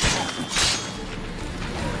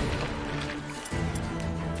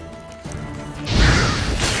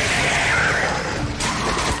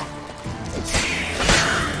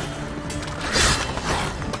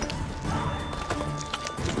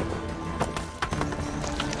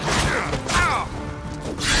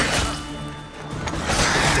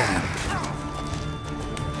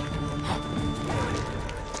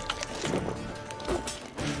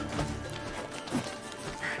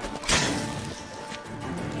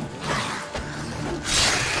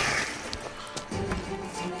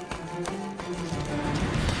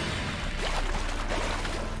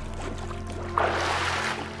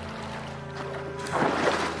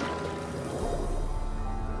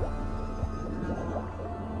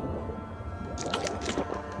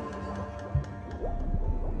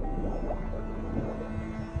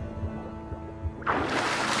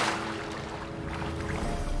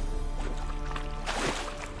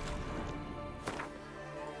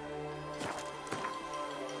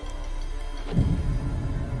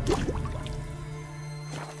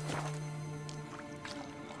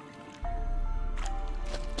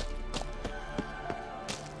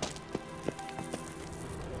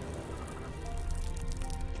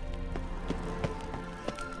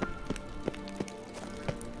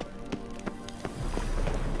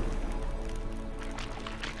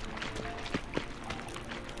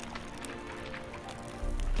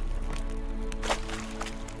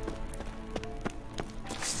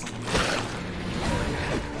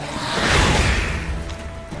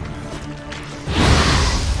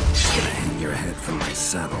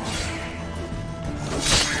 Saddle.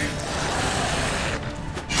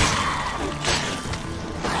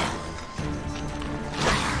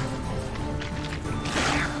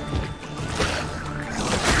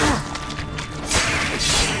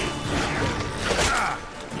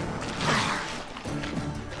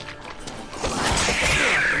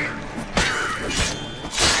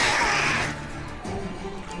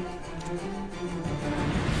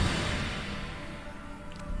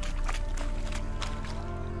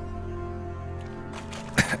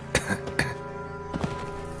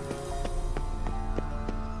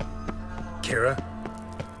 Kira?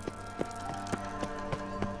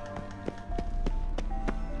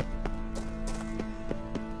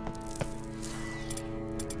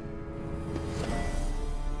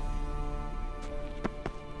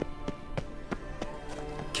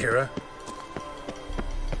 Kira?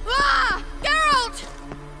 Ah! Geralt!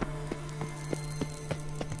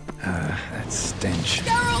 That stench.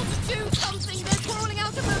 Geralt, do something! They're crawling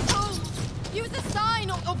out of those holes! Use a sign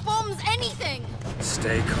or bombs, anything!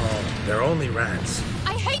 Stay calm. They're only rats.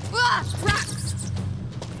 I hate rats!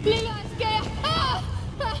 Lila is scared! Ah!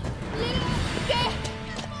 Lila is scared!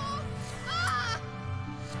 Ah!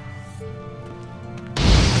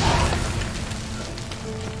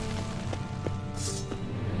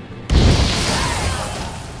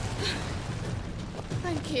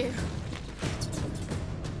 Thank you.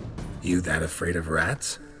 You that afraid of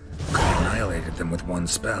rats? Annihilated them with one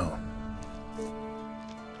spell.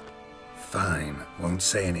 Fine, won't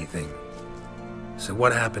say anything. So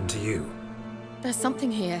what happened to you? There's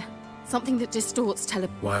something here. Something that distorts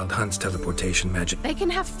Wild Hunt's teleportation magic. They can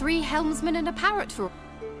have 3 helmsmen and a parrot for...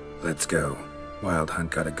 Let's go. Wild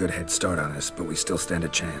Hunt got a good head start on us, but we still stand a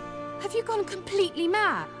chance. Have you gone completely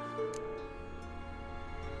mad?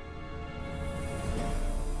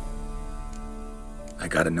 I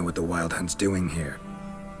gotta know what the Wild Hunt's doing here.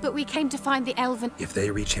 But we came to find the elven... If they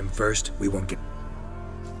reach him first, we won't get...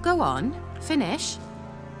 Go on, finish.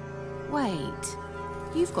 Wait,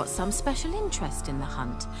 you've got some special interest in the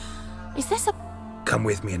hunt. Is this a... Come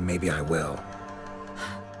with me and maybe I will.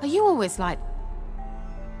 Are you always like...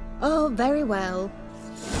 Oh, very well.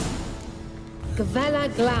 Gavella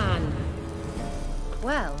Glan.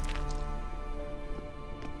 Well.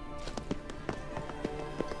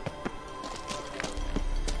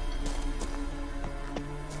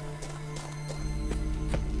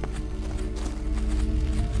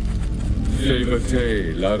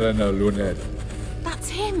 That's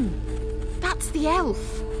him. That's the elf.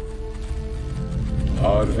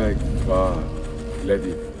 What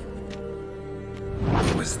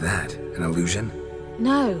was that? An illusion?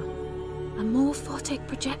 No, a morphotic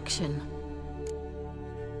projection.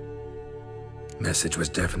 Message was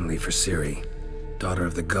definitely for Ciri, daughter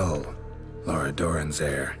of the Gull, Lara Doran's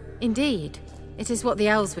heir. Indeed. It is what the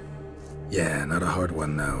elves would... Yeah, not a hard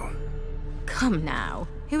one though. Come now.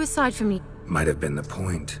 Who aside from me... Might have been the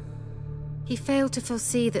point. He failed to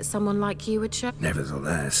foresee that someone like you would show...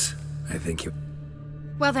 Nevertheless, I think you...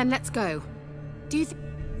 Well then, let's go. Do you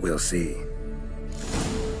We'll see.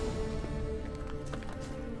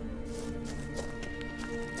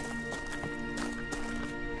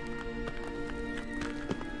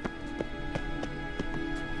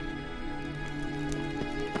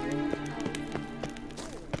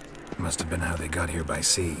 Must have been how they got here by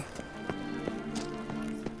sea.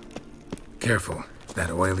 Careful. That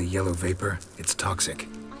oily yellow vapor, it's toxic.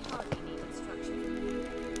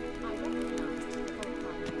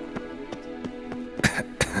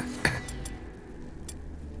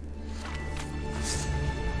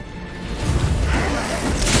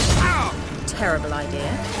 Terrible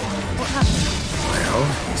idea. What happened? Well,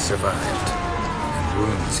 he survived. And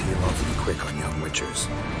wounds heal awfully quick on young witchers.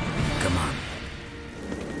 Come on.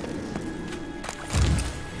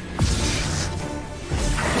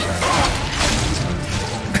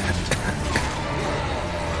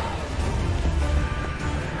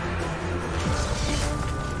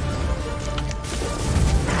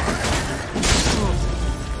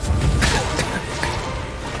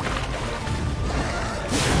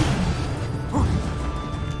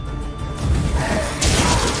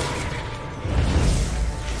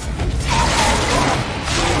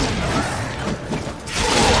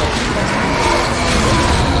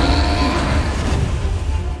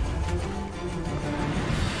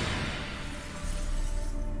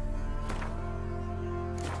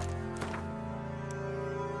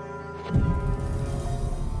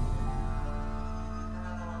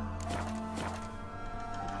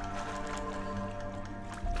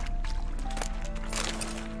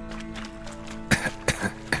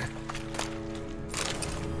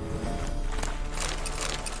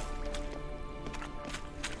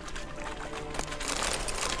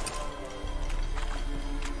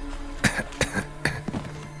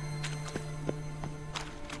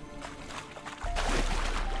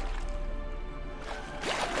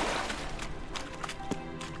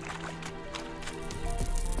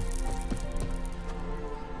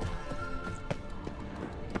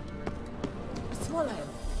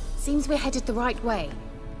 Seems we're headed the right way.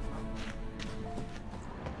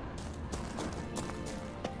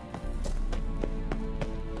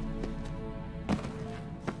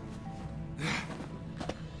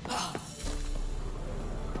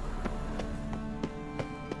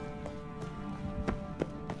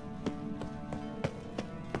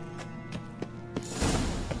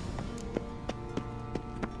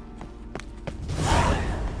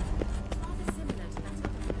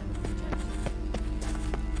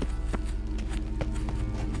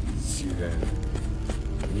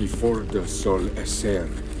 forda sol esser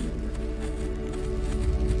in.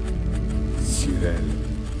 Ciri,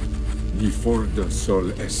 ni forda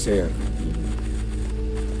sol esser in.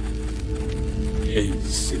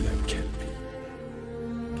 Eisila Kelpie.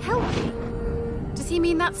 Kelpie? Does he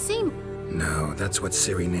mean that sea? No, that's what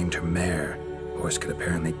Ciri named her mare. Horse could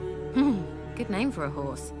apparently... Good name for a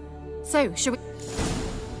horse. So, shall we...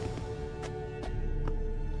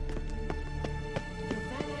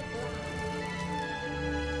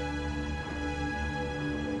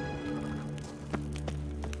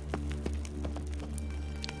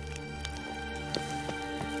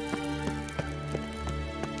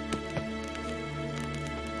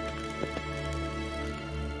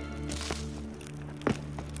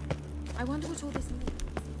 I wonder what all this means.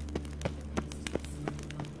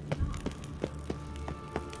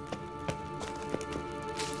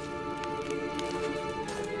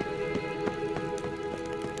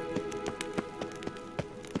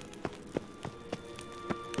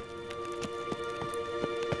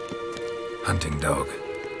 Hunting dog.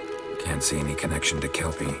 Can't see any connection to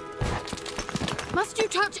Kelpie. Must you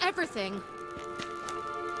touch everything?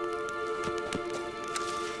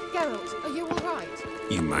 Geralt, are you all right?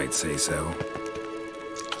 You might say so.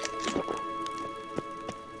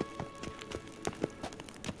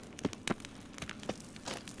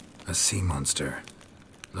 A sea monster.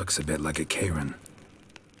 Looks a bit like a Karen.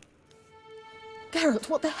 Geralt,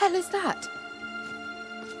 what the hell is that?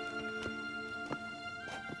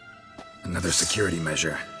 Another security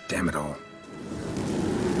measure. Damn it all.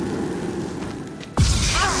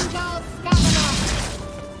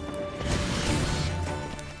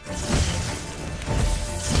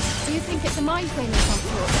 Do you think it's a mind frame of some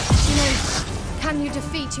sort? You know, can you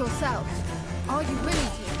defeat yourself? Are you willing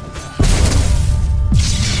to?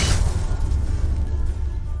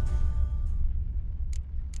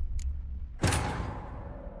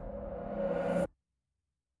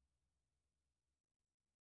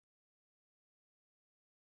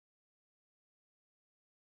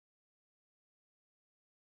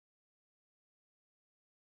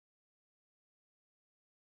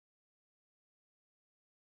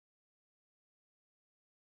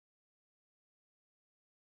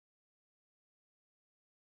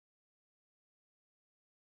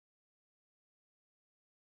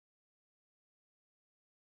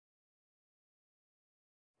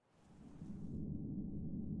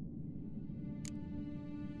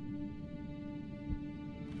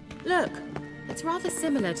 Look, it's rather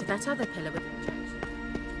similar to that other pillar with injection.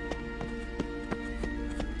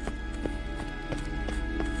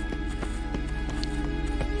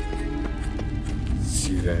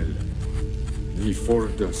 Ciri, ni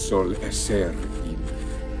forda sol esser in.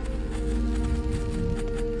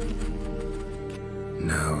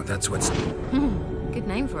 No, that's what's... Good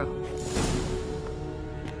name for a...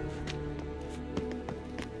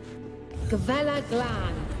 Gavella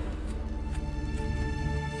Glan.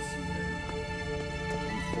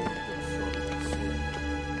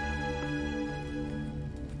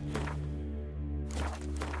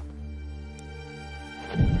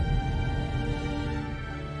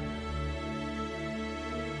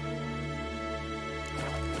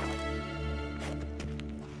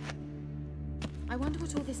 I wonder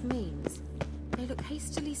what all this means. They look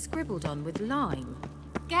hastily scribbled on with lime.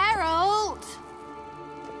 Geralt!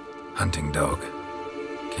 Hunting dog.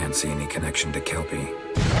 Can't see any connection to Kelpie.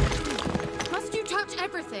 Must you touch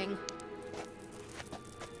everything?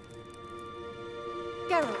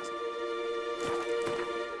 Geralt.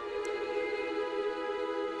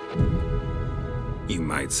 You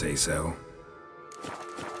might say so.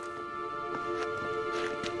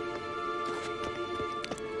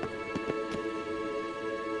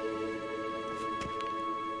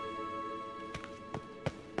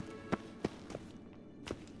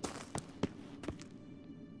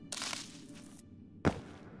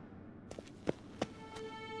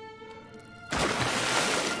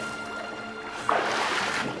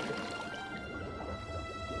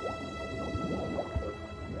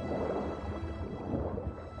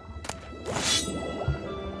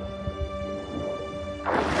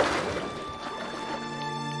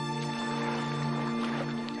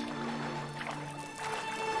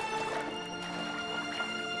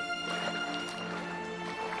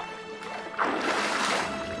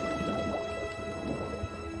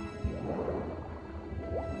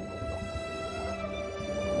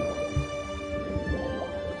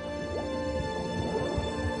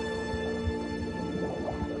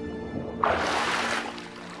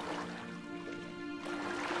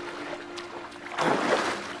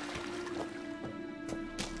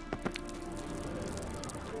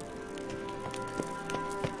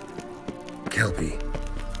 Kelpie.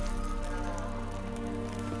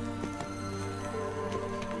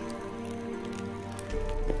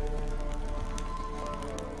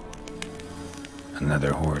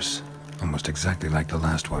 Another horse. Almost exactly like the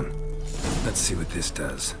last one. Let's see what this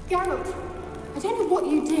does. Geralt, I don't know what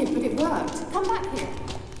you did, but it worked. Come back here.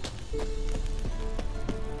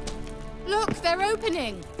 Look, they're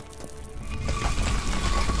opening!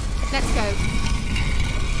 Let's go.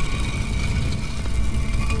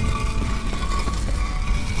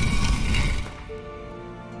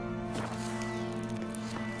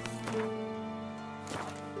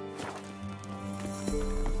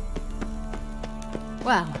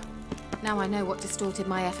 Well, now I know what distorted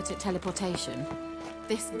my effort at teleportation.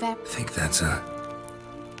 This I think that's a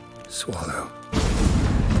swallow.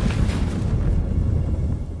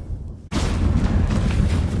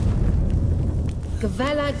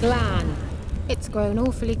 Velen Quests. It's grown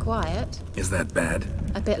awfully quiet. Is that bad?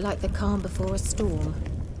 A bit like the calm before a storm.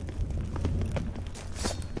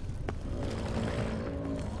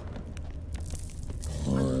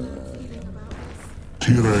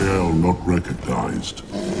 Ciri not recognized.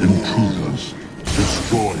 Intruders.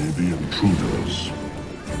 Destroy the intruders.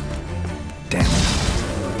 Damn it.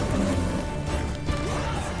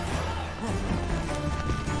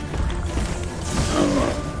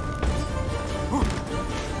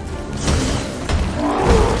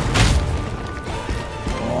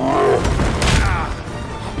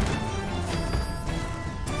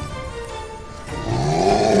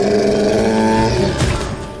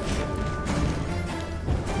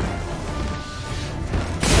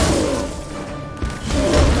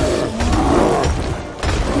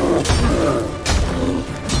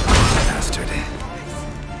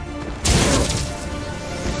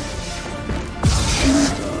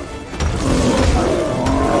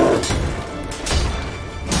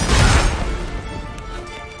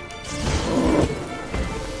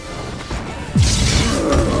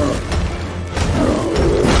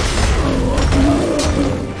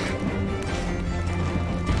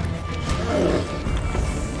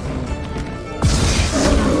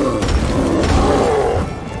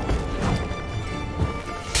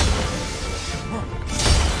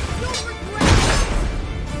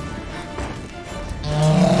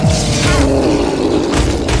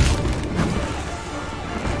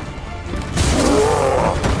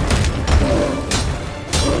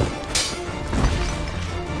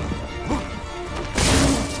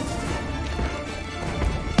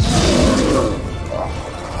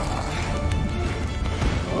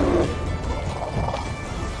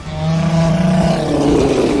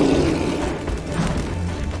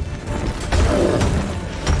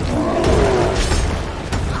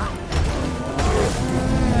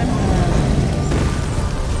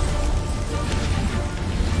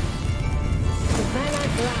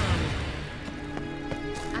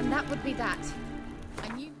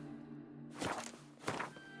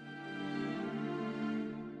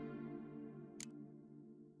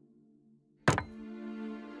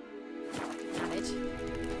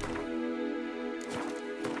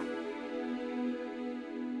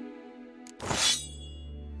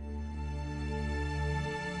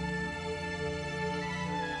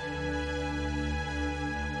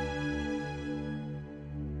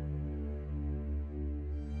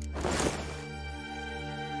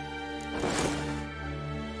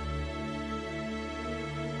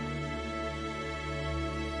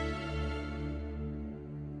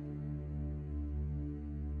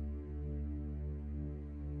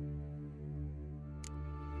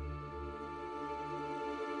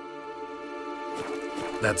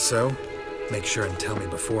 That's so? Make sure and tell me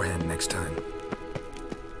beforehand next time.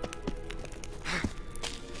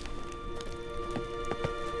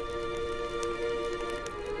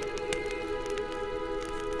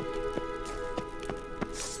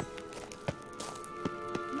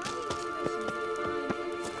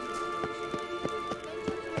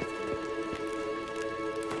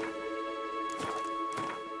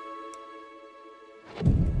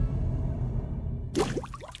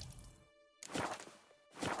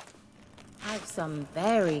 I've some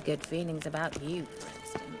very good feelings about you, for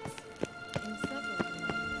instance.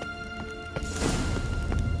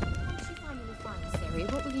 Once you finally find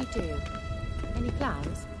Ciri, what will you do? Any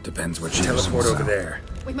plans? Depends what she teleport over there.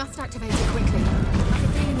 We must activate it quickly. I have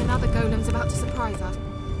a feeling another golem's about to surprise us.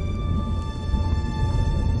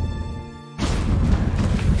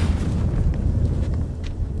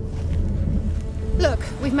 Look,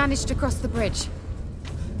 we've managed to cross the bridge.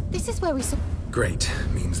 This is where we saw... Great.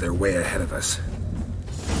 Means they're way ahead of us.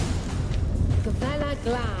 Velen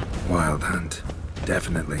Quests. Wild hunt.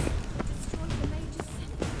 Definitely.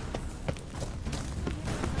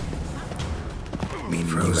 Mean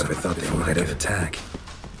you ever thought they might have attack?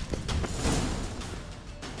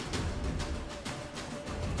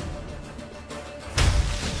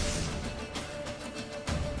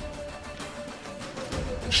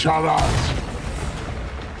 Sharat!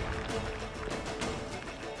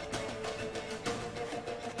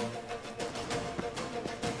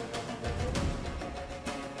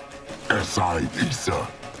 Esai Isa.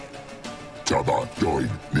 Tada doin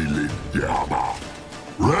nilin yama.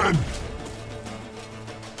 Ren!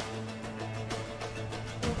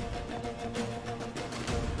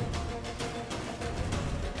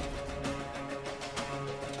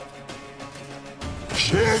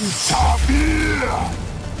 Shin Tabir!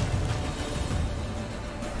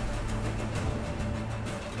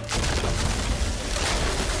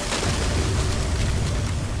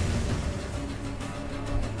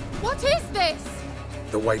 What is this?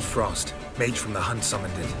 The White Frost. Mage from the Hunt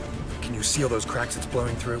summoned it. Can you see all those cracks it's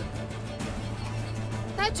blowing through?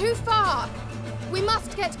 They're too far. We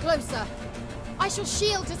must get closer. I shall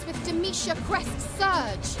shield us with Demetia Crest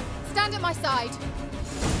Surge. Stand at my side.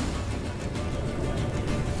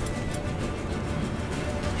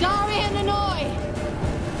 Darian Annoy!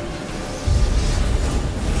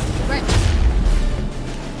 Right.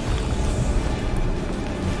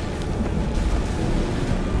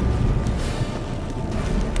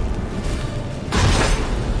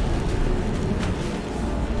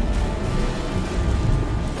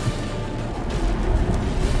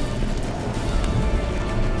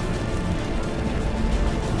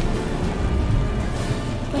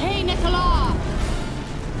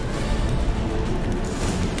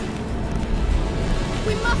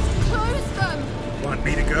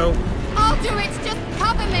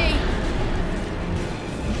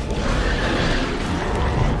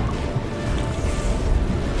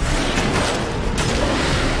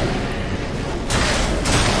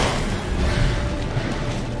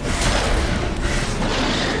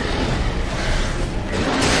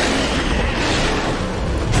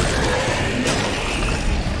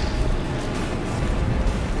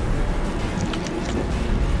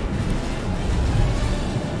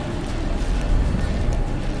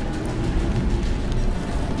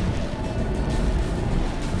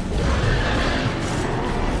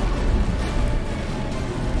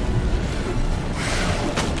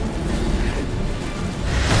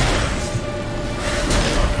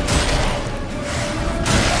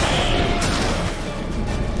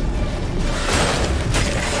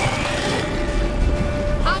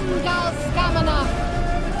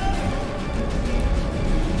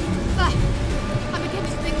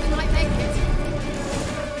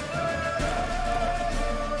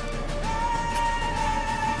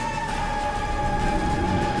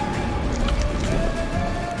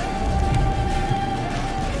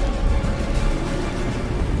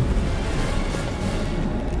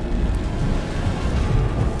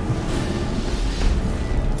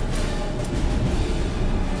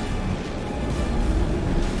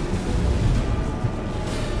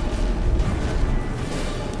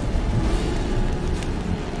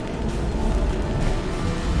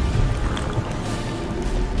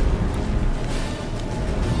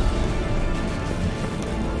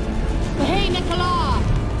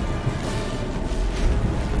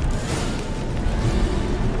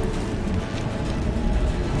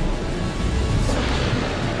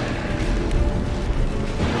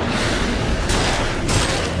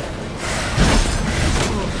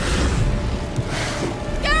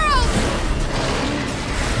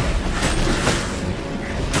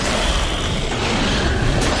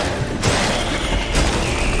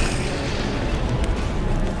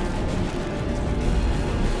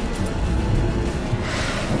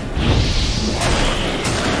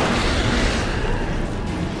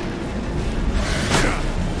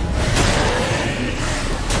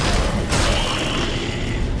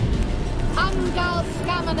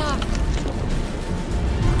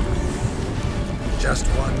 Just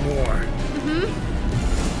one more.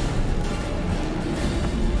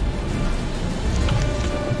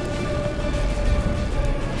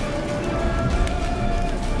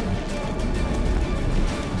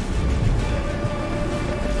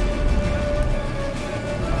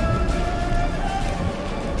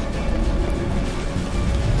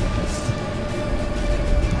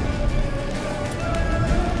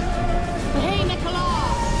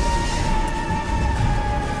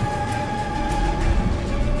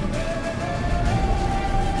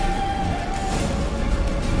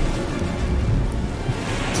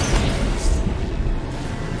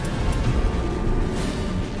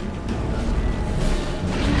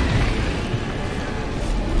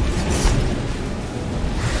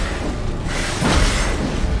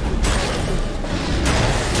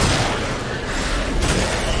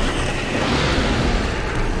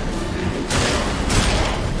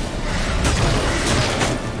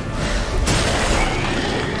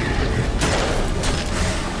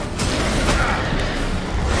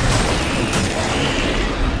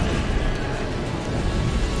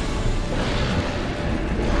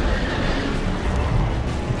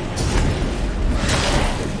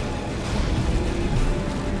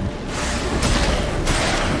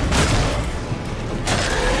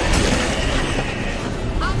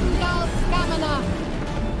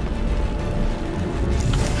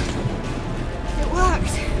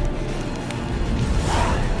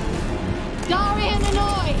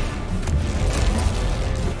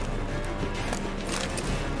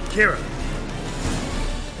 Ciri.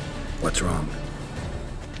 What's wrong?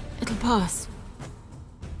 It'll pass.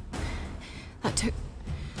 That took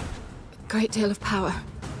a great deal of power.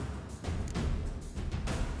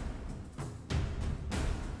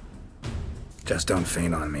 Just don't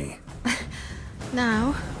faint on me.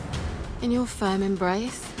 Now, in your firm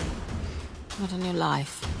embrace, not on your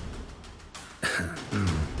life.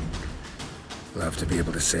 Love to be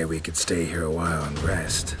able to say we could stay here a while and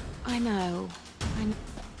rest. I know.